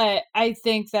 But I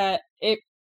think that it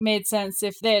made sense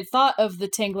if they had thought of the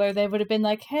Tingler, they would have been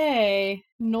like, hey,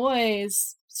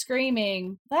 noise,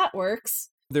 screaming, that works.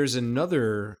 There's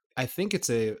another. I think it's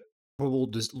what we'll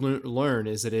just learn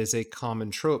is it is a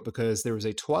common trope because there was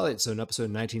a Twilight Zone episode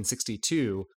in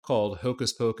 1962 called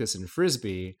Hocus Pocus and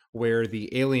Frisbee where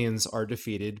the aliens are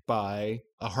defeated by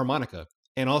a harmonica.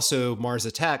 And also Mars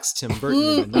Attacks, Tim Burton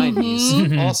in the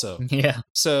 90s also. Yeah.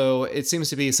 So it seems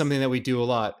to be something that we do a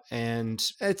lot, and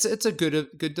it's a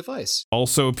good device.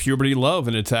 Also, Puberty Love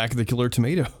and Attack of the Killer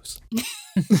Tomatoes.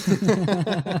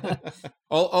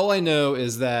 all I know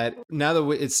is that now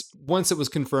that once it was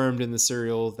confirmed in the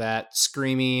serial that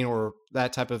screaming or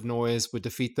that type of noise would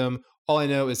defeat them, all I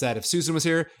know is that if Susan was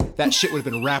here, that shit would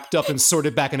have been wrapped up and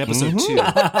sorted back in episode 2. We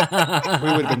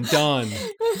would have been done.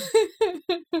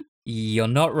 You're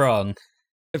not wrong.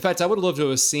 In fact, I would have loved to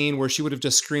have a scene where she would have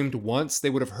just screamed once. They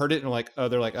would have heard it and like, oh,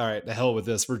 they're like, all right, the hell with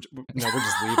this. We're just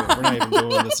leaving. We're not even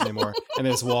doing this anymore. And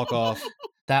they just walk off.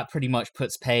 That pretty much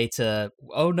puts pay to,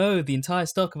 oh no, the entire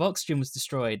stock of oxygen was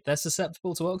destroyed. They're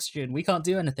susceptible to oxygen. We can't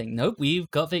do anything. Nope, we've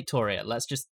got Victoria. Let's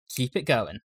just keep it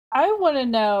going. I want to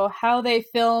know how they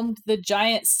filmed the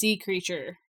giant sea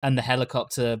creature. And the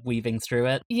helicopter weaving through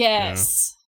it.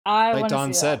 Yes. I Like want to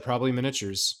Don see said, that. probably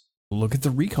miniatures. Look at the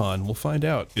recon. We'll find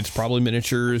out. It's probably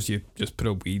miniatures. You just put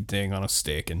a weed thing on a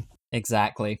stick and...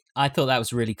 Exactly. I thought that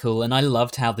was really cool, and I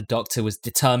loved how the Doctor was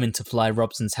determined to fly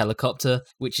Robson's helicopter,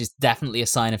 which is definitely a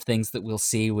sign of things that we'll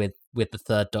see with the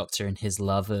Third Doctor and his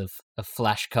love of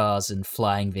flash cars and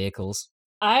flying vehicles.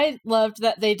 I loved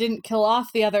that they didn't kill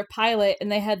off the other pilot and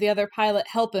they had the other pilot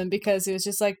help him because he was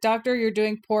just like, Doctor, you're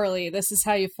doing poorly. This is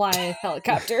how you fly a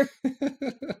helicopter.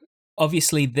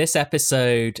 Obviously, this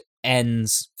episode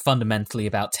ends fundamentally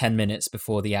about 10 minutes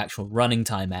before the actual running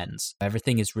time ends.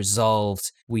 Everything is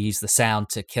resolved. We use the sound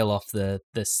to kill off well,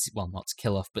 not to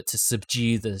kill off, but to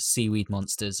subdue the seaweed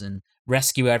monsters and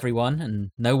rescue everyone,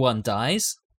 and no one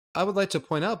dies. I would like to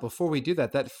point out before we do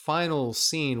that final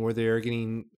scene where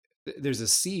there's a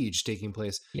siege taking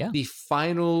place. Yeah. The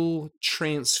final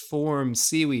transformed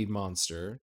seaweed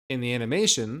monster in the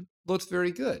animation looked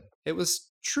very good. It was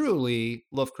truly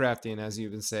Lovecraftian, as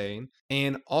you've been saying,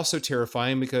 and also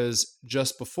terrifying because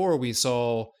just before we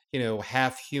saw,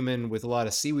 half human with a lot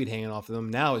of seaweed hanging off of them.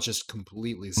 Now it's just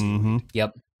completely seaweed. Mm-hmm.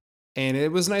 Yep. And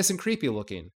it was nice and creepy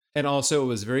looking. And also it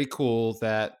was very cool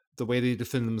that the way they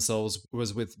defended themselves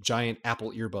was with giant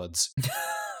Apple earbuds.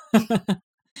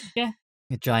 Yeah.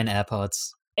 Giant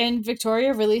AirPods. And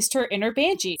Victoria released her inner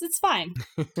banshee. It's fine.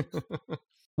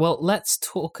 Well, let's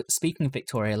talk, speaking of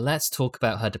Victoria, let's talk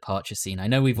about her departure scene. I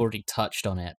know we've already touched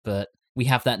on it, but we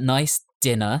have that nice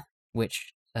dinner,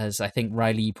 which, as I think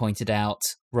Riley you pointed out,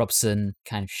 Robson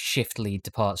kind of shiftily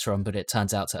departs from, but it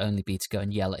turns out to only be to go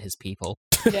and yell at his people.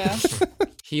 Yeah.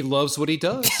 He loves what he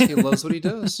does. He loves what he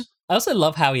does. I also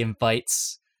love how he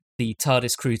invites the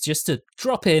TARDIS crew just to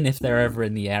drop in if they're ever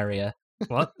in the area.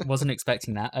 What? Wasn't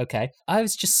expecting that. Okay. I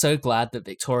was just so glad that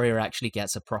Victoria actually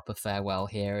gets a proper farewell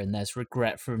here, and there's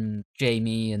regret from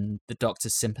Jamie, and the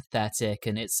Doctor's sympathetic,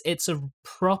 and it's a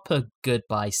proper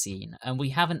goodbye scene, and we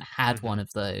haven't had one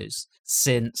of those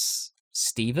since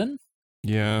Stephen?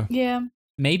 Yeah. Yeah.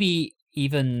 Maybe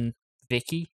even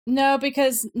Vicky? No,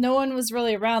 because no one was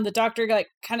really around. The Doctor like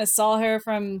kind of saw her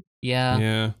from.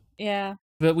 Yeah. Yeah.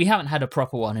 But we haven't had a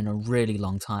proper one in a really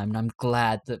long time, and I'm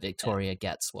glad that Victoria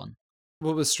gets one.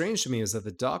 What was strange to me is that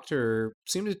the Doctor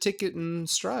seemed to take it in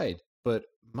stride, but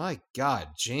my God,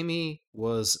 Jamie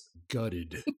was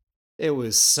gutted. It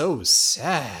was so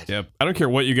sad. Yep. I don't care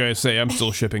what you guys say. I'm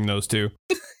still shipping those two.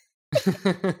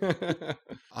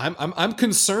 I'm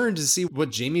concerned to see what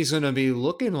Jamie's going to be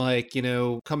looking like,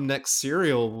 come next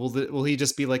serial. Will he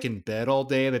just be like in bed all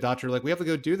day? The Doctor like, we have to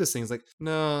go do this thing. He's like,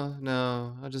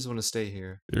 no, I just want to stay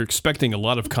here. You're expecting a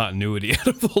lot of continuity out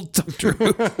of old Doctor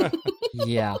Who.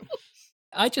 Yeah.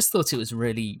 I just thought it was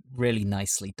really, really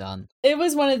nicely done. It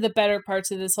was one of the better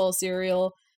parts of this whole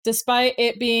serial. Despite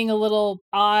it being a little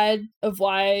odd of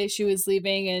why she was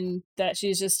leaving and that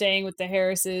she's just staying with the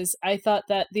Harrises, I thought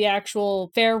that the actual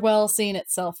farewell scene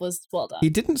itself was well done. He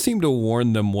didn't seem to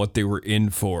warn them what they were in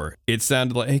for. It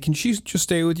sounded like, hey, can she just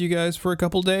stay with you guys for a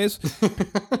couple days?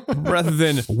 Rather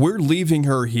than, we're leaving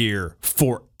her here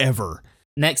forever.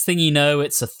 Next thing you know,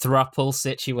 it's a throuple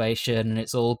situation and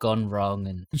it's all gone wrong.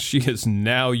 And she is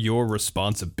now your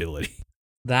responsibility.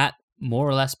 That more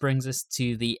or less brings us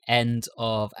to the end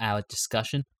of our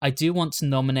discussion. I do want to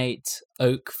nominate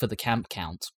Oak for the camp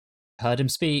count. Heard him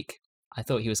speak. I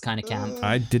thought he was kind of camp.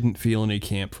 I didn't feel any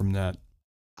camp from that.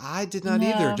 I did not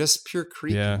either. Just pure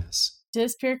creepiness.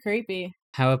 Just pure creepy.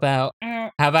 How about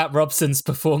Robson's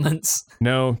performance?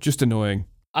 No, just annoying.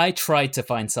 I tried to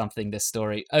find something this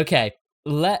story. Okay,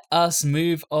 let us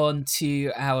move on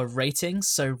to our ratings.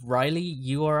 So Riley,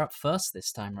 you are up first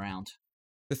this time around.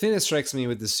 The thing that strikes me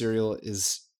with this serial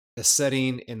is the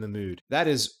setting and the mood. That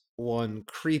is one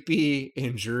creepy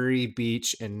and dreary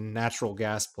beach and natural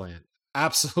gas plant.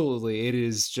 Absolutely, it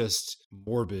is just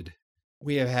morbid.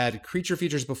 We have had creature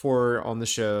features before on the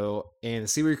show, and the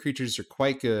seaweed creatures are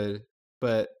quite good,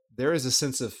 but there is a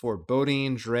sense of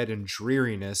foreboding, dread, and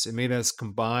dreariness. It made us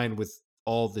combine with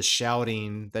all the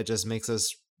shouting that just makes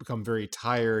us become very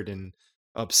tired and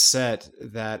upset,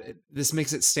 that this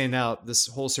makes it stand out, this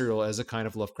whole serial, as a kind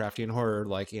of Lovecraftian horror,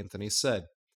 like Anthony said.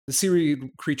 The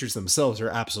seaweed creatures themselves are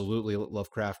absolutely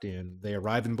Lovecraftian. They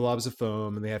arrive in blobs of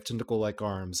foam and they have tentacle-like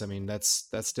arms. I mean, that's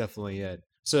definitely it.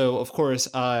 So, of course,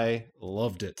 I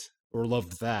loved it, or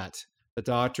loved that. The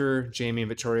Doctor, Jamie, and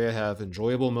Victoria have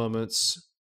enjoyable moments,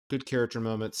 good character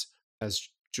moments. As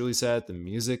Julie said, the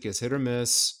music is hit or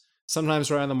miss.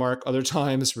 Sometimes right on the mark, other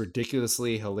times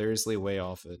ridiculously, hilariously way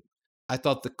off it. I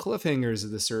thought the cliffhangers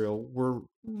of the serial were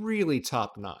really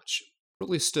top-notch.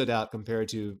 Really stood out compared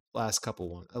to last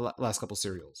couple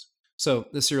serials. So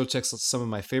this serial checks some of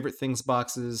my favorite things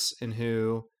boxes in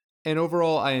Who, and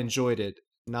overall I enjoyed it.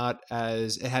 Not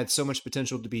as it had so much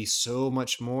potential to be so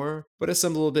much more, but it's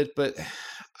some little bit. But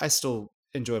I still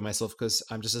enjoy myself because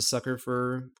I'm just a sucker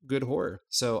for good horror.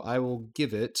 So I will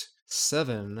give it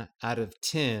 7 out of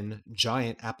 10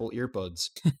 giant Apple earbuds.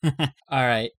 All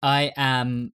right, I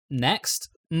am next.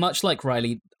 Much like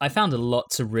Riley, I found a lot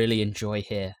to really enjoy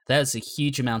here. There's a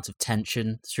huge amount of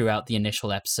tension throughout the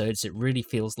initial episodes. It really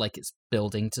feels like it's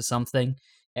building to something.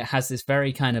 It has this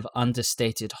very kind of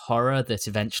understated horror that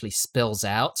eventually spills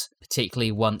out,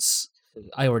 particularly once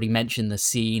I already mentioned the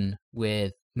scene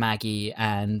with Maggie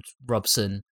and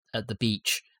Robson at the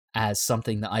beach as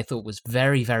something that I thought was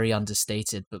very, very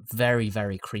understated, but very,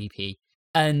 very creepy.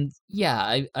 And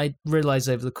yeah, I realize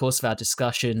over the course of our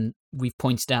discussion, we've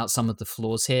pointed out some of the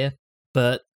flaws here,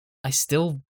 but I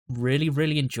still really,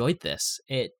 really enjoyed this.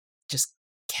 It just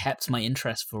kept my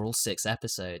interest for all 6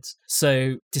 episodes.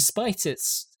 So despite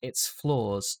its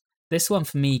flaws, this one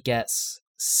for me gets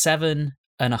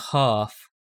 7.5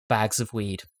 bags of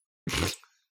weed.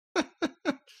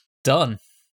 Done.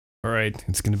 All right,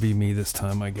 it's going to be me this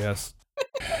time, I guess.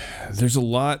 There's a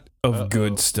lot of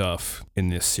good stuff in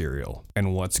this serial,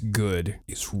 and what's good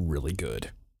is really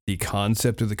good. The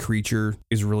concept of the creature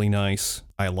is really nice.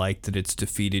 I like that it's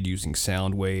defeated using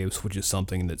sound waves, which is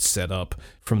something that's set up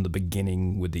from the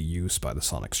beginning with the use by the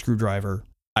sonic screwdriver.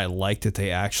 I like that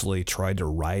they actually tried to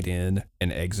write in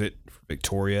an exit for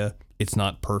Victoria. It's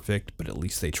not perfect, but at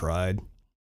least they tried.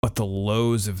 But the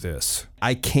lows of this,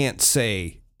 I can't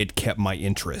say it kept my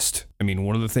interest. I mean,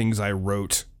 one of the things I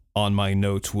wrote on my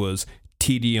notes was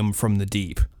tedium from the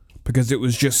deep, because it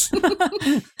was just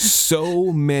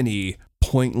so many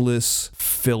pointless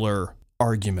filler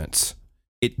arguments.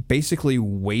 It basically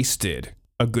wasted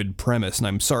a good premise. And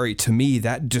I'm sorry, to me,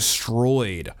 that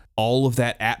destroyed all of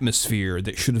that atmosphere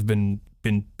that should have been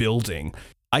building.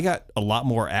 I got a lot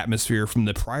more atmosphere from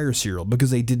the prior serial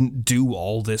because they didn't do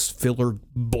all this filler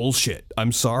bullshit.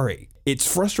 I'm sorry.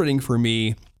 It's frustrating for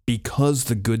me because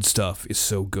the good stuff is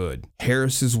so good.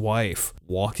 Harris's wife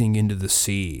walking into the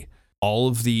sea, all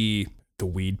of the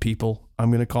weed people,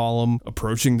 I'm going to call them,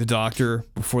 approaching the doctor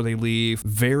before they leave.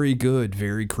 Very good,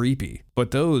 very creepy. But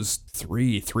those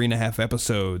 3.5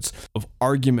 episodes of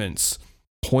arguments,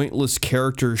 pointless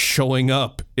characters showing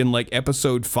up in like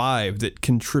episode 5 that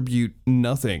contribute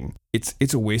nothing.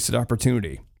 It's a wasted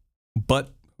opportunity. But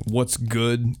what's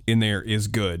good in there is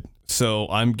good. So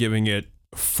I'm giving it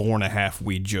 4.5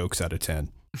 weed jokes out of 10.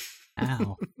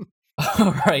 Ow.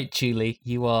 All right, Julie,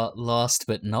 you are last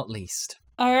but not least.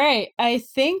 All right, I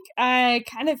think I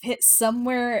kind of hit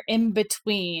somewhere in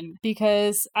between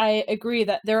because I agree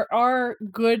that there are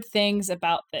good things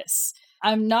about this.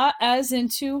 I'm not as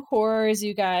into horror as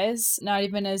you guys, not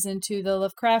even as into the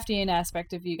Lovecraftian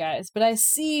aspect of you guys, but I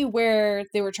see where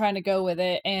they were trying to go with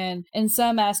it, and in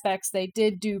some aspects they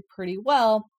did do pretty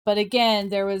well. But again,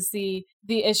 there was the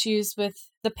issues with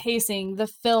the pacing, the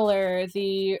filler,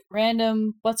 the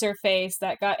random what's-her-face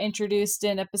that got introduced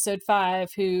in episode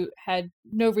 5 who had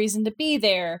no reason to be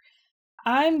there.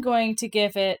 I'm going to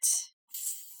give it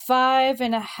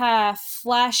 5.5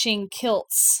 flashing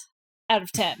kilts out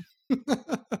of 10.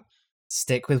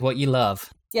 Stick with what you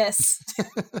love. Yes.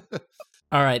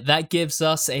 All right, that gives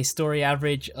us a story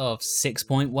average of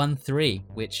 6.13,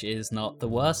 which is not the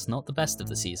worst, not the best of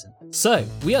the season. So,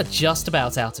 we are just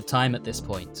about out of time at this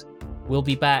point. We'll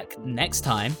be back next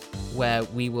time, where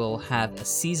we will have a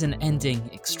season-ending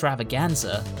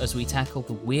extravaganza as we tackle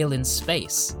the Wheel in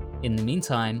Space. In the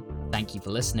meantime, thank you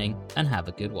for listening, and have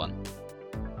a good one.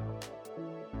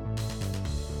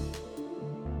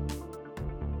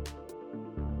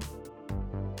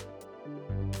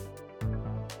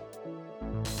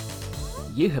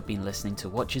 You have been listening to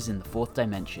Watchers in the Fourth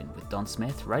Dimension with Don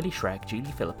Smith, Riley Schreck,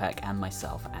 Julie Philippek, and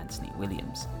myself, Anthony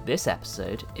Williams. This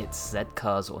episode, It's Zed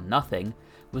Cars or Nothing,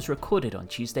 was recorded on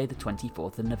Tuesday the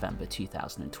 24th of November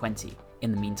 2020.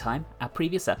 In the meantime, our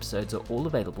previous episodes are all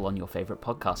available on your favourite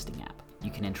podcasting app. You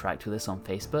can interact with us on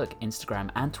Facebook, Instagram,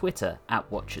 and Twitter at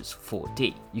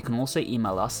Watchers4D. You can also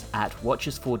email us at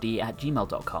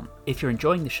watchers4d@gmail.com. If you're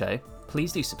enjoying the show,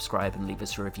 please do subscribe and leave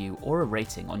us a review or a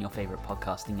rating on your favourite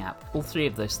podcasting app. All 3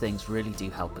 of those things really do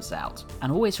help us out.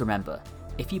 And always remember,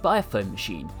 if you buy a foam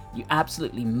machine, you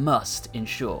absolutely must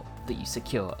ensure that you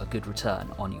secure a good return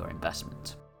on your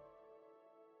investment.